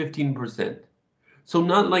 made up 15%. So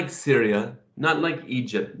not like Syria, not like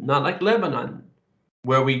Egypt, not like Lebanon,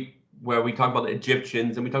 where we talk about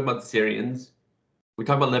Egyptians and we talk about Syrians, we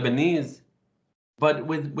talk about Lebanese. But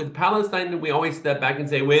with Palestine, we always step back and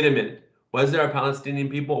say, wait a minute, was there a Palestinian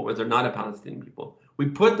people or was there not a Palestinian people? We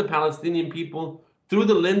put the Palestinian people through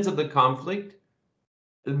the lens of the conflict,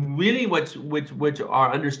 really which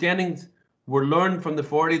our understandings were learned from the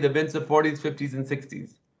events of 40s, 50s, and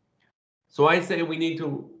 60s. So I say we need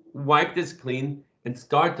to wipe this clean and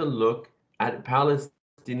start to look at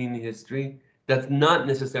Palestinian history that's not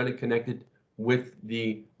necessarily connected with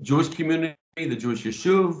the Jewish community, the Jewish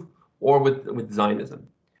Yishuv, or with Zionism.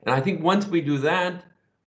 And I think once we do that,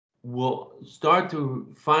 we'll start to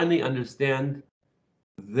finally understand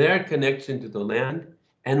their connection to the land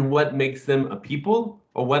and what makes them a people,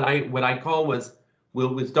 or what I call was,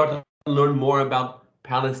 we'll start to learn more about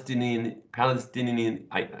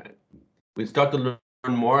we start to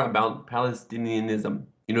learn more about Palestinianism,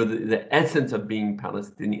 the essence of being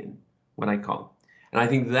Palestinian, what I call. And I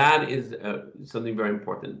think that is something very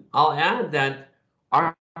important. I'll add that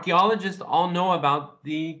archaeologists all know about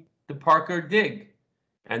the Parker dig,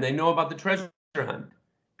 and they know about the treasure hunt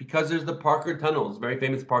because there's the Parker tunnels, very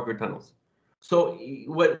famous Parker tunnels. So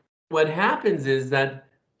what happens is that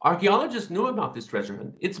archaeologists knew about this treasure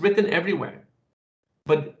hunt. It's written everywhere.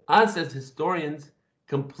 But us as historians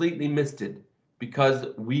completely missed it because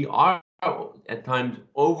we are at times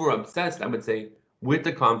over-obsessed, I would say, with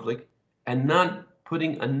the conflict and not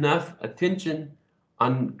putting enough attention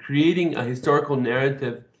on creating a historical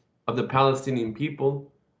narrative of the Palestinian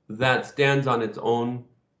people that stands on its own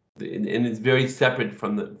and is very separate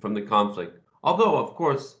from the conflict, although, of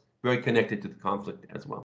course, very connected to the conflict as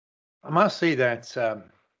well. I must say that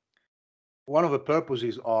one of the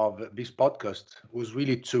purposes of this podcast was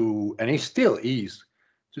really to, and it still is,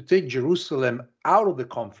 to take Jerusalem out of the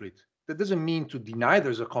conflict. That doesn't mean to deny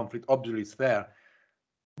there's a conflict, obviously it's there,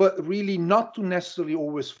 but really not to necessarily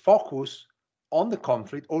always focus on the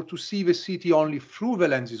conflict or to see the city only through the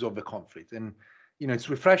lenses of the conflict. And it's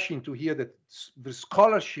refreshing to hear that the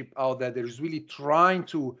scholarship out there that is really trying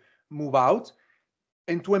to move out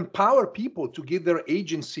and to empower people to give their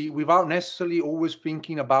agency without necessarily always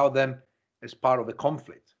thinking about them as part of the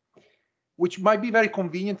conflict, which might be very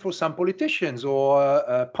convenient for some politicians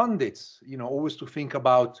or pundits, always to think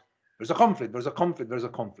about there's a conflict, there's a conflict, there's a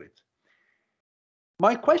conflict.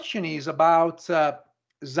 My question is about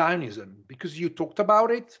Zionism, because you talked about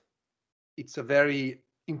it. It's a very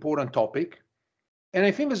important topic. And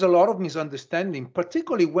I think there's a lot of misunderstanding,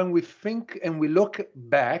 particularly when we think and we look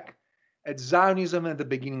back at Zionism at the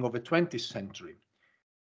beginning of the 20th century.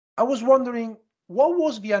 I was wondering, what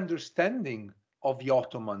was the understanding of the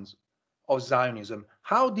Ottomans of Zionism?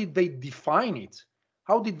 How did they define it?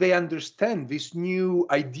 How did they understand this new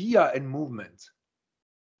idea and movement?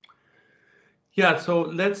 Yeah, so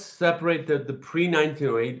let's separate the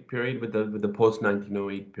pre-1908 period with the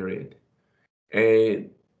post-1908 period.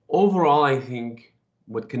 Overall, I think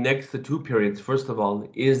what connects the two periods, first of all,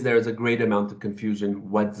 is there's a great amount of confusion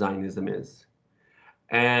what Zionism is.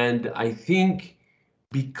 And I think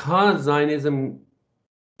because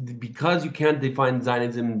you can't define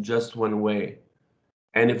Zionism just one way.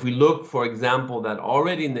 And if we look, for example, that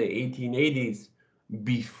already in the 1880s,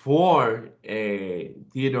 before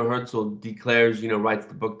Theodor Herzl declares, writes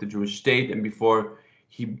the book, The Jewish State, and before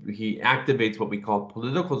he activates what we call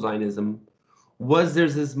political Zionism,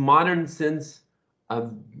 there's this modern sense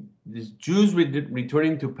of these Jews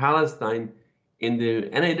returning to Palestine and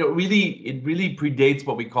it really predates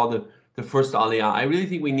what we call the first Aliyah. I really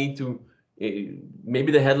think we need to,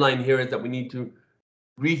 maybe the headline here is that we need to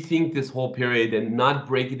rethink this whole period and not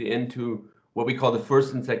break it into what we call the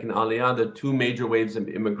first and second Aliyah, the two major waves of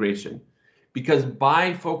immigration. Because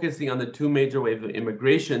by focusing on the two major waves of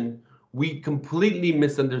immigration, we completely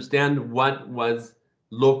misunderstand what was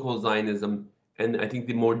local Zionism, and I think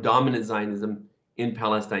the more dominant Zionism in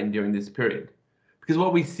Palestine during this period. Because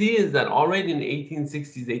what we see is that already in the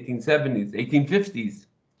 1860s, 1870s, 1850s,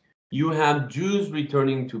 you have Jews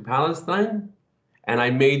returning to Palestine, and I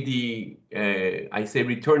say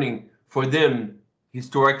returning, for them,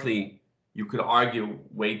 historically, you could argue,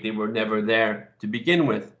 wait, they were never there to begin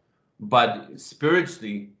with, but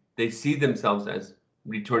spiritually, they see themselves as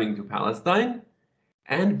returning to Palestine,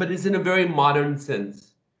 but it's in a very modern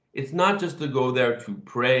sense. It's not just to go there to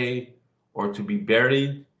pray or to be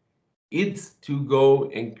buried, it's to go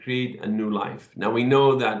and create a new life. Now we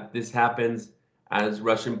know that this happens as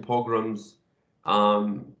Russian pogroms,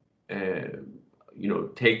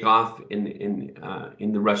 take off in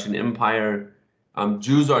the Russian Empire.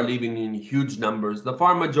 Jews are leaving in huge numbers. The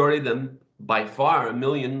far majority of them, by far, 1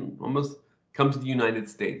 million almost, come to the United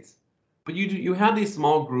States. But you have these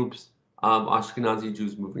small groups of Ashkenazi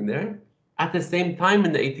Jews moving there. At the same time,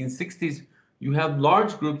 in the 1860s, you have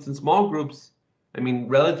large groups and small groups,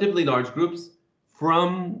 relatively large groups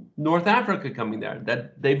from North Africa coming there,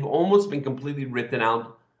 that they've almost been completely written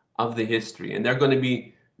out of the history. And they're going to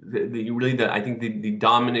be the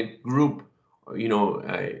dominant group,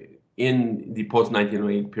 in the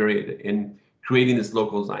post-1908 period in creating this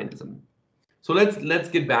local Zionism. So let's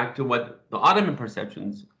get back to what the Ottoman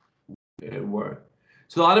perceptions were.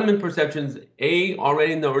 So the Ottoman perceptions,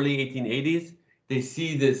 already in the early 1880s, they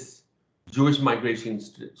see this Jewish migration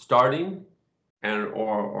starting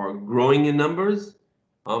or growing in numbers,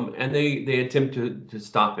 and they attempt to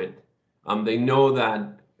stop it. They know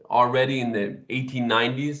that already in the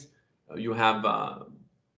 1890s, you have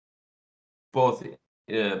both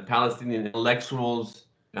Palestinian intellectuals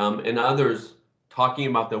and others talking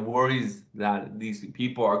about the worries that these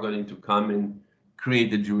people are going to come and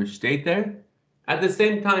create the Jewish state there. At the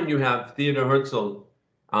same time, you have Theodor Herzl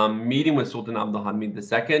meeting with Sultan Abdulhamid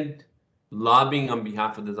II, lobbying on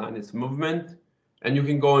behalf of the Zionist movement. And you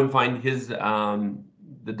can go and find his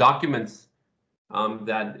the documents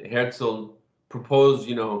that Herzl proposed,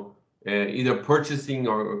 either purchasing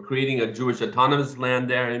or creating a Jewish autonomous land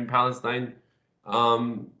there in Palestine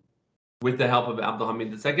with the help of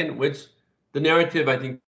Abdulhamid II, which the narrative, I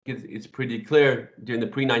think, is pretty clear. During the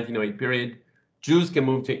pre-1908 period, Jews can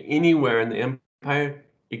move to anywhere in the empire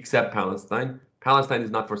except Palestine. Palestine is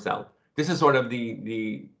not for sale. This is sort of I've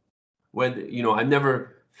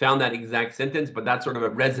never found that exact sentence, but that sort of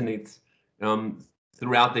resonates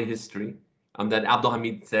throughout the history that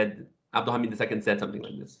Abdulhamid II said something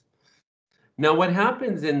like this. Now, what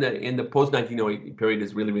happens in the post-1908 period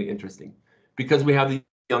is really, really interesting, because we have the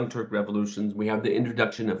Young Turk revolutions, we have the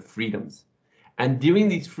introduction of freedoms. And during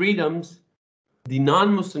these freedoms, the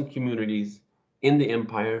non-Muslim communities in the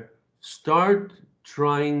empire start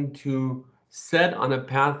trying to set on a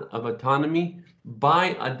path of autonomy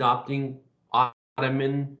by adopting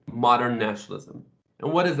Ottoman modern nationalism.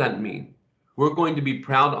 And what does that mean? We're going to be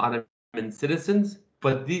proud Ottoman citizens,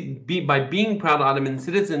 but by being proud Ottoman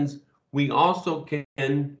citizens, we also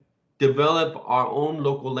can develop our own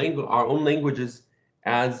local language, our own languages,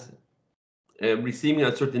 as receiving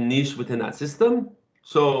a certain niche within that system.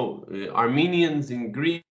 So Armenians and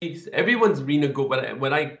Greeks, everyone's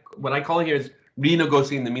what I call here is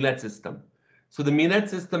renegotiating the millet system. So the millet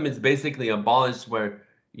system is basically abolished, where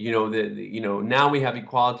now we have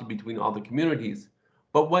equality between all the communities.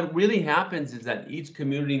 But what really happens is that each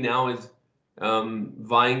community now is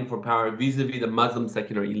vying for power vis-a-vis the Muslim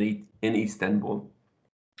secular elite in Istanbul.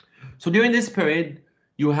 So during this period,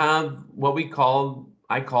 you have what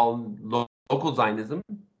I call local Zionism,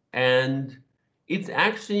 and it's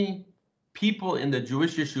actually people in the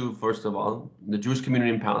Jewish Yishuv, first of all, the Jewish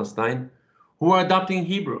community in Palestine, who are adopting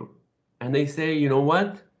Hebrew. And they say, you know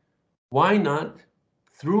what? Why not,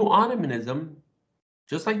 through Ottomanism,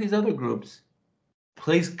 just like these other groups,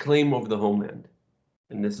 place claim over the homeland?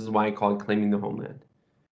 And this is why I call it claiming the homeland.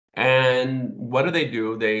 And what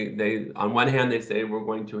do? They on one hand, they say we're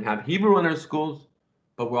going to have Hebrew in our schools,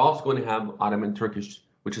 but we're also going to have Ottoman Turkish,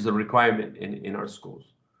 which is a requirement in our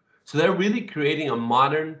schools. So they're really creating a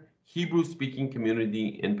modern Hebrew-speaking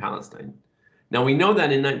community in Palestine. Now we know that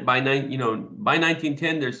by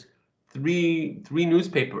 1910, there's three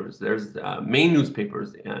newspapers. There's main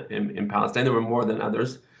newspapers in Palestine. There were more than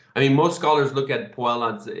others. Most scholars look at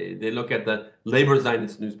Poel, they look at the labor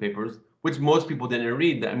Zionist newspapers, which most people didn't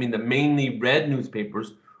read. The mainly read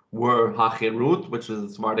newspapers were HaCherut, which was a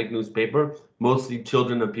Sephardic newspaper, mostly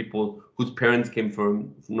children of people whose parents came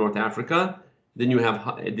from North Africa. Then you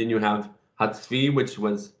have Hatzvi, which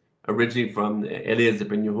was originally from Eliezer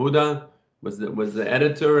ben Yehuda, was the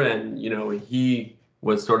editor, and he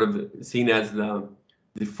was sort of seen as the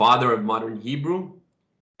father of modern Hebrew.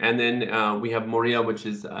 And then we have Moriah, which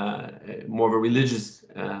is more of a religious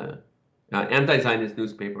anti-Zionist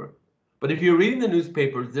newspaper. But if you're reading the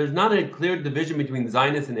newspapers, there's not a clear division between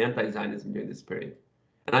Zionist and anti-Zionism during this period.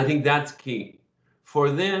 And I think that's key.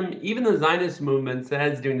 For them, even the Zionist movement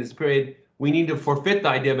says during this period, we need to forfeit the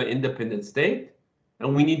idea of an independent state,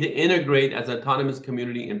 and we need to integrate as an autonomous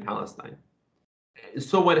community in Palestine.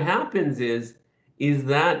 So what happens is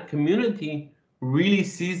that community really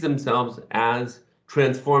sees themselves as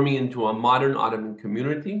transforming into a modern Ottoman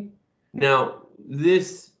community. Now,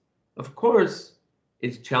 this, of course,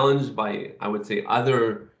 is challenged by, I would say,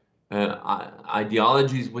 other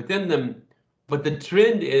ideologies within them. But the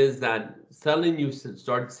trend is that suddenly you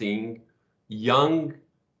start seeing young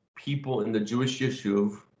people in the Jewish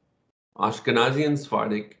Yishuv, Ashkenazi and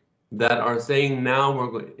Sephardic, that are saying now we're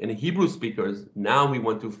going, and Hebrew speakers, now we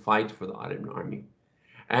want to fight for the Ottoman army.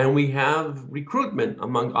 And we have recruitment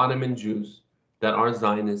among Ottoman Jews that are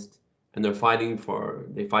Zionist, and they fight in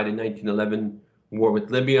 1911 war with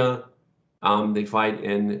Libya. They fight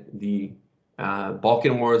in the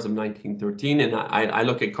Balkan Wars of 1913, and I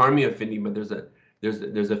look at Karmi Effendi, but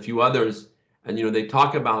there's a few others, and they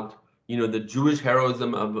talk about the Jewish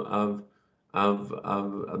heroism of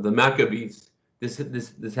the Maccabees.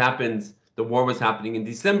 This happens. The war was happening in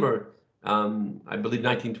December, I believe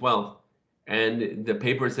 1912, and the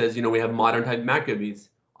paper says we have modern type Maccabees,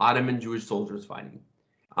 Ottoman Jewish soldiers fighting,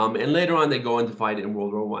 and later on they go on to fight in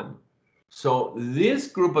World War I. So this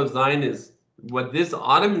group of Zionists, what this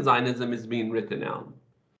Ottoman Zionism is being written out.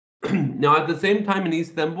 Now, at the same time in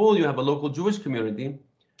Istanbul, you have a local Jewish community.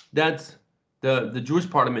 That's the Jewish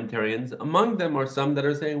parliamentarians. Among them are some that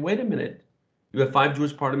are saying, wait a minute, you have 5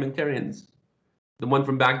 Jewish parliamentarians. The one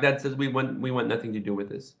from Baghdad says we want nothing to do with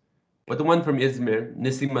this. But the one from Izmir,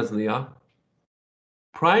 Nissim Mazliah,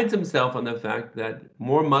 prides himself on the fact that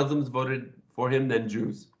more Muslims voted for him than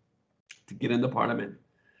Jews to get in the parliament.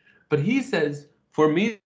 But he says, for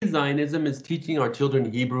me, Zionism is teaching our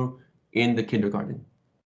children Hebrew in the kindergarten.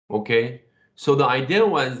 Okay? So the idea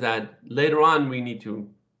was that later on we need to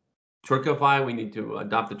Turkify, we need to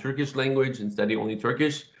adopt the Turkish language and study only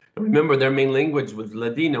Turkish. And remember, their main language was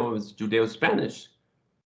Ladino, it was Judeo-Spanish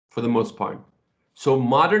for the most part. So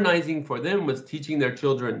modernizing for them was teaching their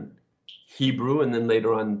children Hebrew and then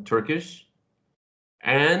later on Turkish.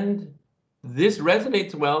 And this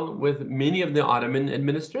resonates well with many of the Ottoman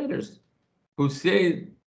administrators who say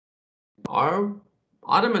are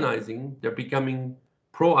Ottomanizing, they're becoming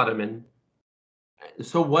pro-Ottoman.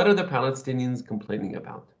 So what are the Palestinians complaining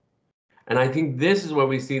about? And I think this is where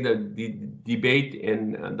we see the debate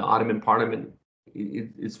in the Ottoman parliament.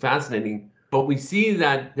 It's fascinating, but we see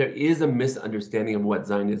that there is a misunderstanding of what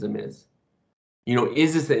Zionism is.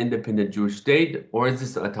 Is this an independent Jewish state or is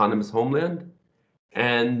this an autonomous homeland?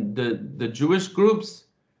 And the Jewish groups,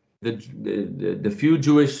 the few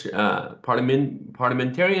Jewish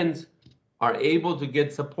parliamentarians are able to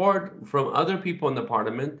get support from other people in the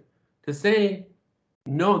parliament to say,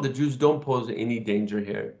 no, the Jews don't pose any danger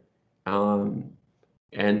here. And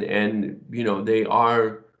they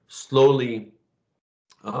are slowly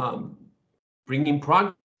bringing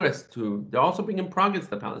progress they're also bringing progress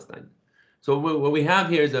to Palestine. So what we have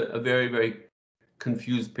here is a very, very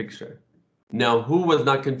confused picture. Now, who was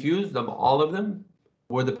not confused of all of them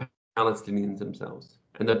were the Palestinians themselves.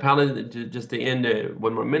 And just to end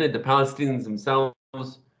one more minute, the Palestinians themselves,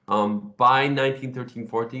 by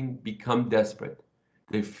 1913-14, become desperate.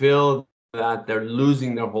 They feel that they're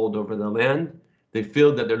losing their hold over the land. They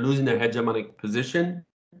feel that they're losing their hegemonic position.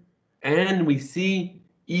 And we see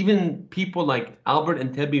even people like Albert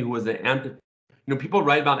Entebbe, who was people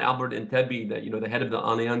write about Albert Entebbe, that, the head of the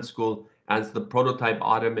Alliance School, as the prototype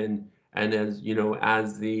Ottoman, and as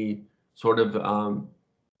the sort of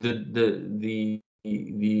the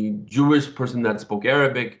Jewish person that spoke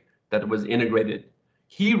Arabic, that was integrated.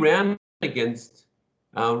 He ran against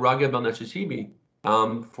Ragab al-Nashashibi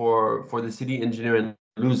for the city engineer and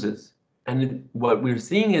loses. And what we're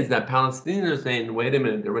seeing is that Palestinians are saying, wait a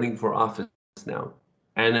minute, they're running for office now.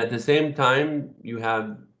 And at the same time, you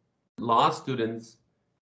have law students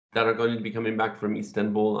that are going to be coming back from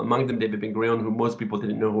Istanbul, among them David Ben-Gurion, who most people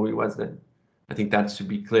didn't know who he was then. I think that should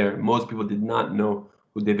be clear. Most people did not know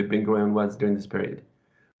who David Ben-Gurion was during this period.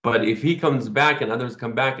 But if he comes back and others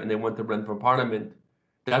come back and they want to run for parliament,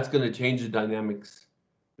 that's going to change the dynamics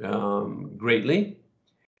greatly.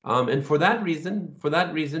 And for that reason,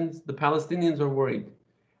 the Palestinians are worried.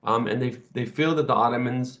 And they feel that the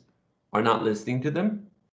Ottomans are not listening to them.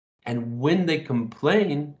 And when they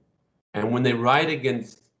complain and when they write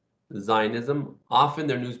against Zionism, often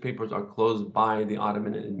their newspapers are closed by the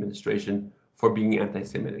Ottoman administration for being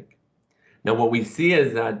anti-Semitic. Now, what we see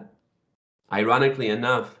is that, ironically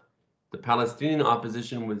enough, the Palestinian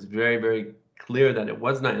opposition was very, very clear that it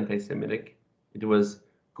was not anti-Semitic. It was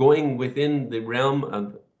going within the realm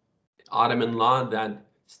of Ottoman law that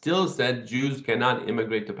still said Jews cannot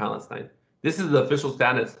immigrate to Palestine. This is the official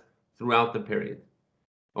status throughout the period.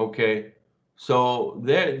 Okay, so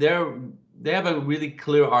they have a really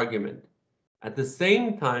clear argument. At the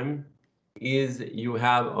same time, you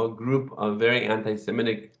have a group of very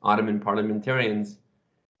anti-Semitic Ottoman parliamentarians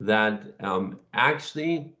that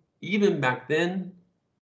actually, even back then,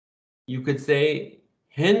 you could say,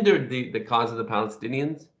 hindered the cause of the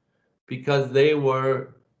Palestinians because they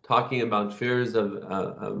were talking about fears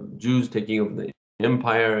of Jews taking over the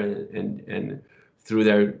empire and through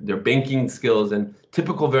their banking skills and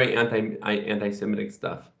typical very anti-Semitic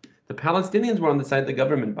stuff. The Palestinians were on the side of the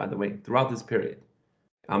government, by the way, throughout this period,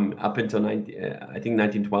 up until I think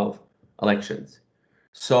 1912 elections.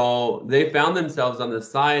 So they found themselves on the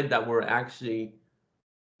side that were actually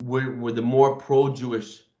were the more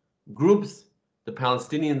pro-Jewish groups. The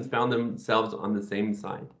Palestinians found themselves on the same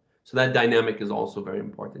side. So that dynamic is also very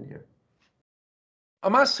important here. I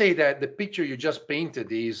must say that the picture you just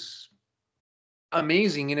painted is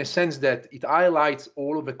amazing in a sense that it highlights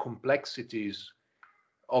all of the complexities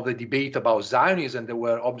of the debate about Zionism that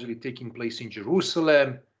were obviously taking place in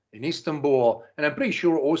Jerusalem, in Istanbul, and I'm pretty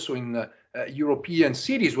sure also in European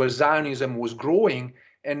cities where Zionism was growing.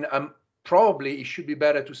 And probably it should be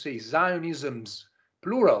better to say Zionism's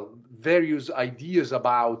plural, various ideas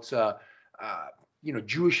about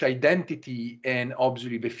Jewish identity and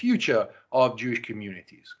obviously the future of Jewish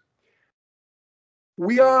communities.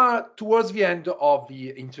 We are towards the end of the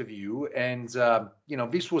interview, and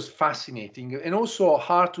this was fascinating and also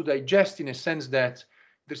hard to digest in a sense that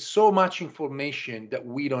there's so much information that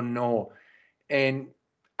we don't know, and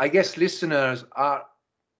I guess listeners are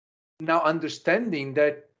now understanding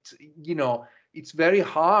that it's very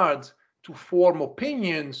hard to form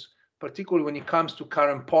opinions, particularly when it comes to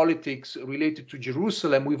current politics related to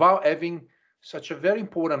Jerusalem, without having such a very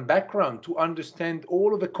important background to understand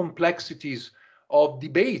all of the complexities of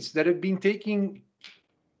debates that have been taking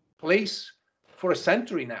place for a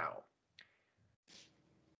century now.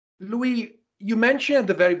 Louis, you mentioned at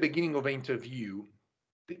the very beginning of the interview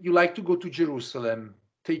that you like to go to Jerusalem,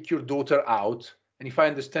 take your daughter out, and if I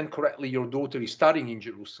understand correctly, your daughter is studying in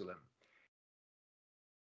Jerusalem.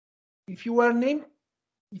 If you were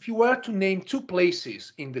to name two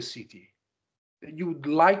places in the city that you would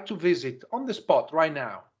like to visit on the spot right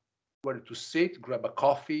now, whether to sit, grab a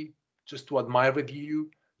coffee, just to admire the view,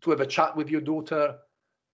 to have a chat with your daughter,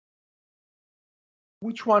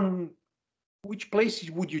 which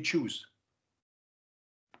places would you choose?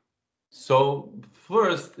 So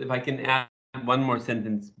first, if I can add one more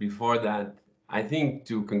sentence before that, I think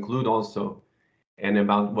to conclude also, and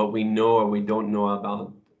about what we know or we don't know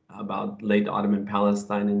about late Ottoman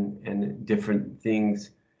Palestine and different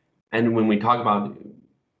things. And when we talk about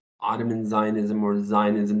Ottoman Zionism or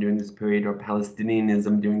Zionism during this period or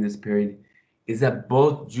Palestinianism during this period, is that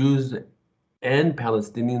both Jews and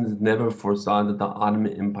Palestinians never foresaw that the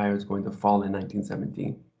Ottoman Empire is going to fall in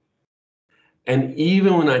 1917. And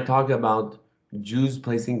even when I talk about Jews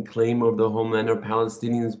placing claim over the homeland or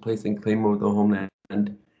Palestinians placing claim over the homeland,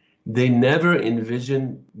 they never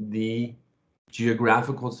envisioned the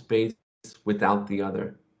geographical space without the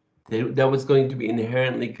other. That was going to be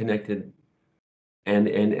inherently connected.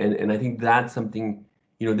 And I think that's something,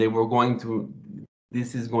 they were going to,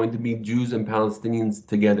 this is going to be Jews and Palestinians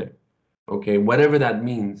together. Okay, whatever that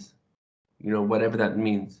means, whatever that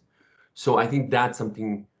means. So I think that's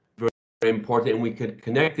something very, very important, and we could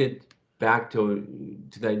connect it back to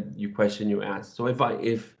that question you asked. So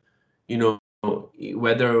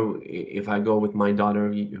whether if I go with my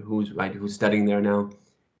daughter who's studying there now,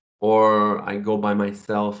 or I go by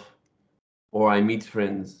myself, or I meet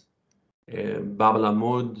friends, Bab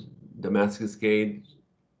al-Amud, Damascus Gate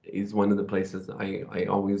is one of the places I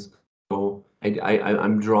always go.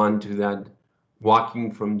 I'm drawn to that,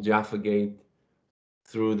 walking from Jaffa Gate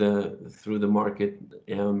through the market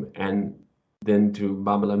and then to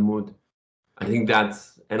Bab al-Amud. I think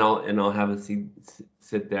that's, and I'll have a seat,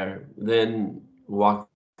 sit there, then walk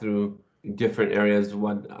through different areas,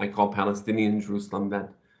 what I call Palestinian Jerusalem,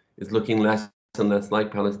 that is looking less and less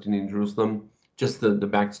like Palestinian Jerusalem, just the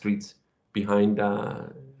back streets behind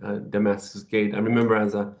Damascus Gate. I remember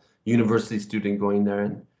as a university student going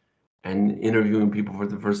there and interviewing people for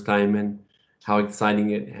the first time, and how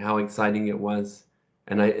exciting it was,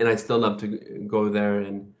 and I still love to go there.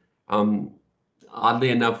 And oddly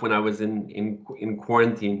enough, when I was in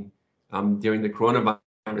quarantine during the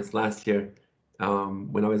coronavirus last year,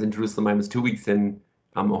 when I was in Jerusalem, I was 2 weeks in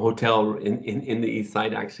a hotel in the east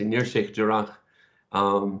side, actually near Sheikh Jarrah,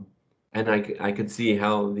 and I could see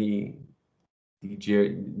how the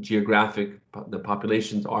geographic, the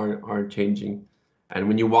populations are changing. And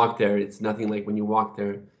when you walk there, it's nothing like when you walk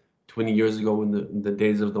there 20 years ago in the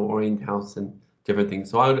days of the Orient House and different things.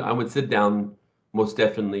 So I would sit down most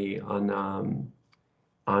definitely on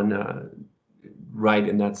right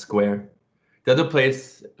in that square. The other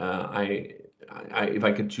place, if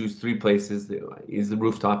I could choose 3 places, is the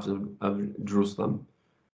rooftops of Jerusalem.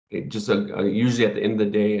 Usually at the end of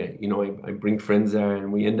the day, I bring friends there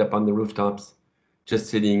and we end up on the rooftops, just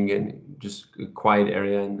sitting in just a quiet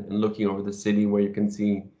area and looking over the city where you can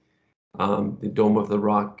see the Dome of the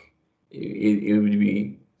Rock. It would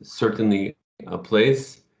be certainly a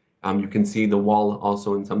place. You can see the wall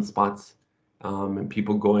also in some spots, and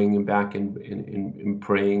people going and back and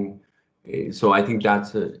praying. So I think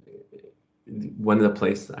that's one of the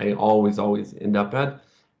places I always end up at.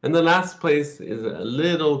 And the last place is a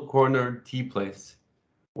little corner tea place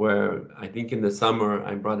where I think in the summer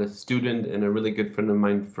I brought a student and a really good friend of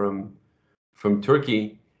mine from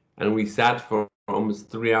Turkey, and we sat for almost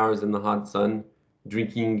 3 hours in the hot sun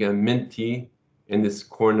drinking mint tea in this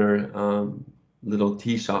corner little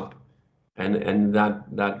tea shop, and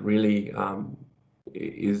that really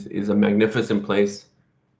is a magnificent place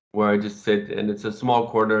where I just sit, and it's a small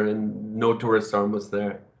corner and no tourists are almost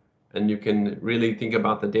there, and you can really think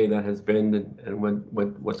about the day that has been and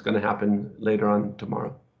what's going to happen later on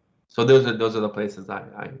tomorrow. So those are the places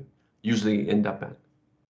I usually end up at.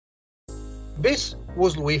 This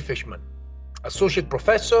was Louis Fishman, Associate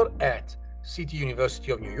Professor at City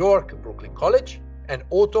University of New York, Brooklyn College, and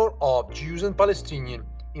author of Jews and Palestinians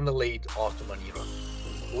in the Late Ottoman Era.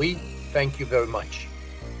 Louis, thank you very much.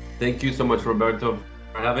 Thank you so much, Roberto,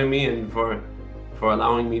 for having me and for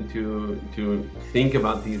allowing me to think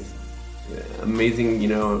about these amazing,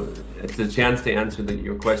 it's a chance to answer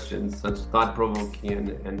your questions, such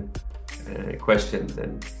thought-provoking and questions,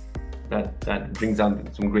 and that brings out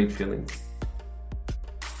some great feelings.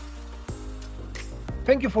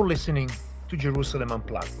 Thank you for listening to Jerusalem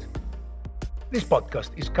Unplugged. This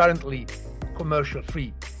podcast is currently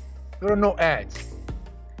commercial-free. There are no ads.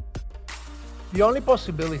 The only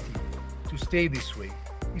possibility to stay this way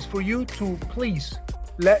is for you to please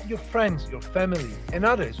let your friends, your family, and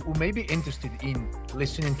others who may be interested in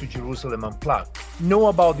listening to Jerusalem Unplugged know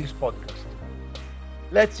about this podcast.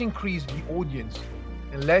 Let's increase the audience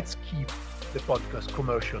and let's keep the podcast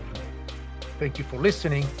commercial-free. Thank you for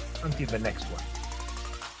listening. Until the next one.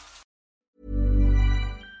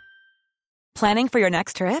 Planning for your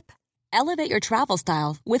next trip? Elevate your travel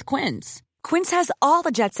style with Quince. Quince has all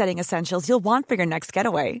the jet-setting essentials you'll want for your next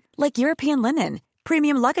getaway, like European linen,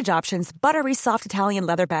 premium luggage options, buttery soft Italian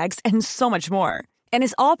leather bags, and so much more. And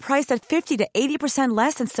is all priced at 50 to 80%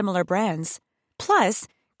 less than similar brands. Plus,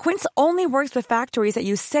 Quince only works with factories that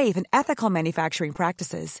use safe and ethical manufacturing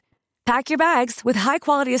practices. Pack your bags with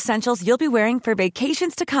high-quality essentials you'll be wearing for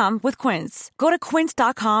vacations to come with Quince. Go to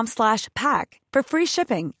quince.com/pack for free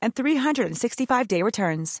shipping and 365-day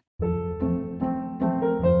returns.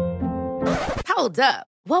 Hold up.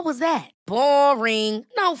 What was that? Boring.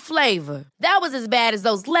 No flavor. That was as bad as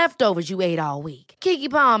those leftovers you ate all week.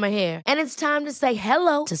 Keke Palmer here, and it's time to say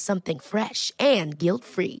hello to something fresh and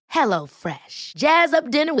guilt-free. Hello Fresh. Jazz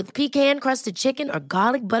up dinner with pecan-crusted chicken or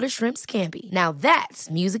garlic butter shrimp scampi. Now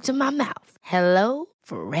that's music to my mouth. Hello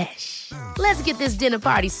Fresh. Let's get this dinner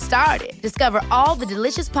party started. Discover all the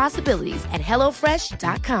delicious possibilities at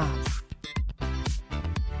HelloFresh.com.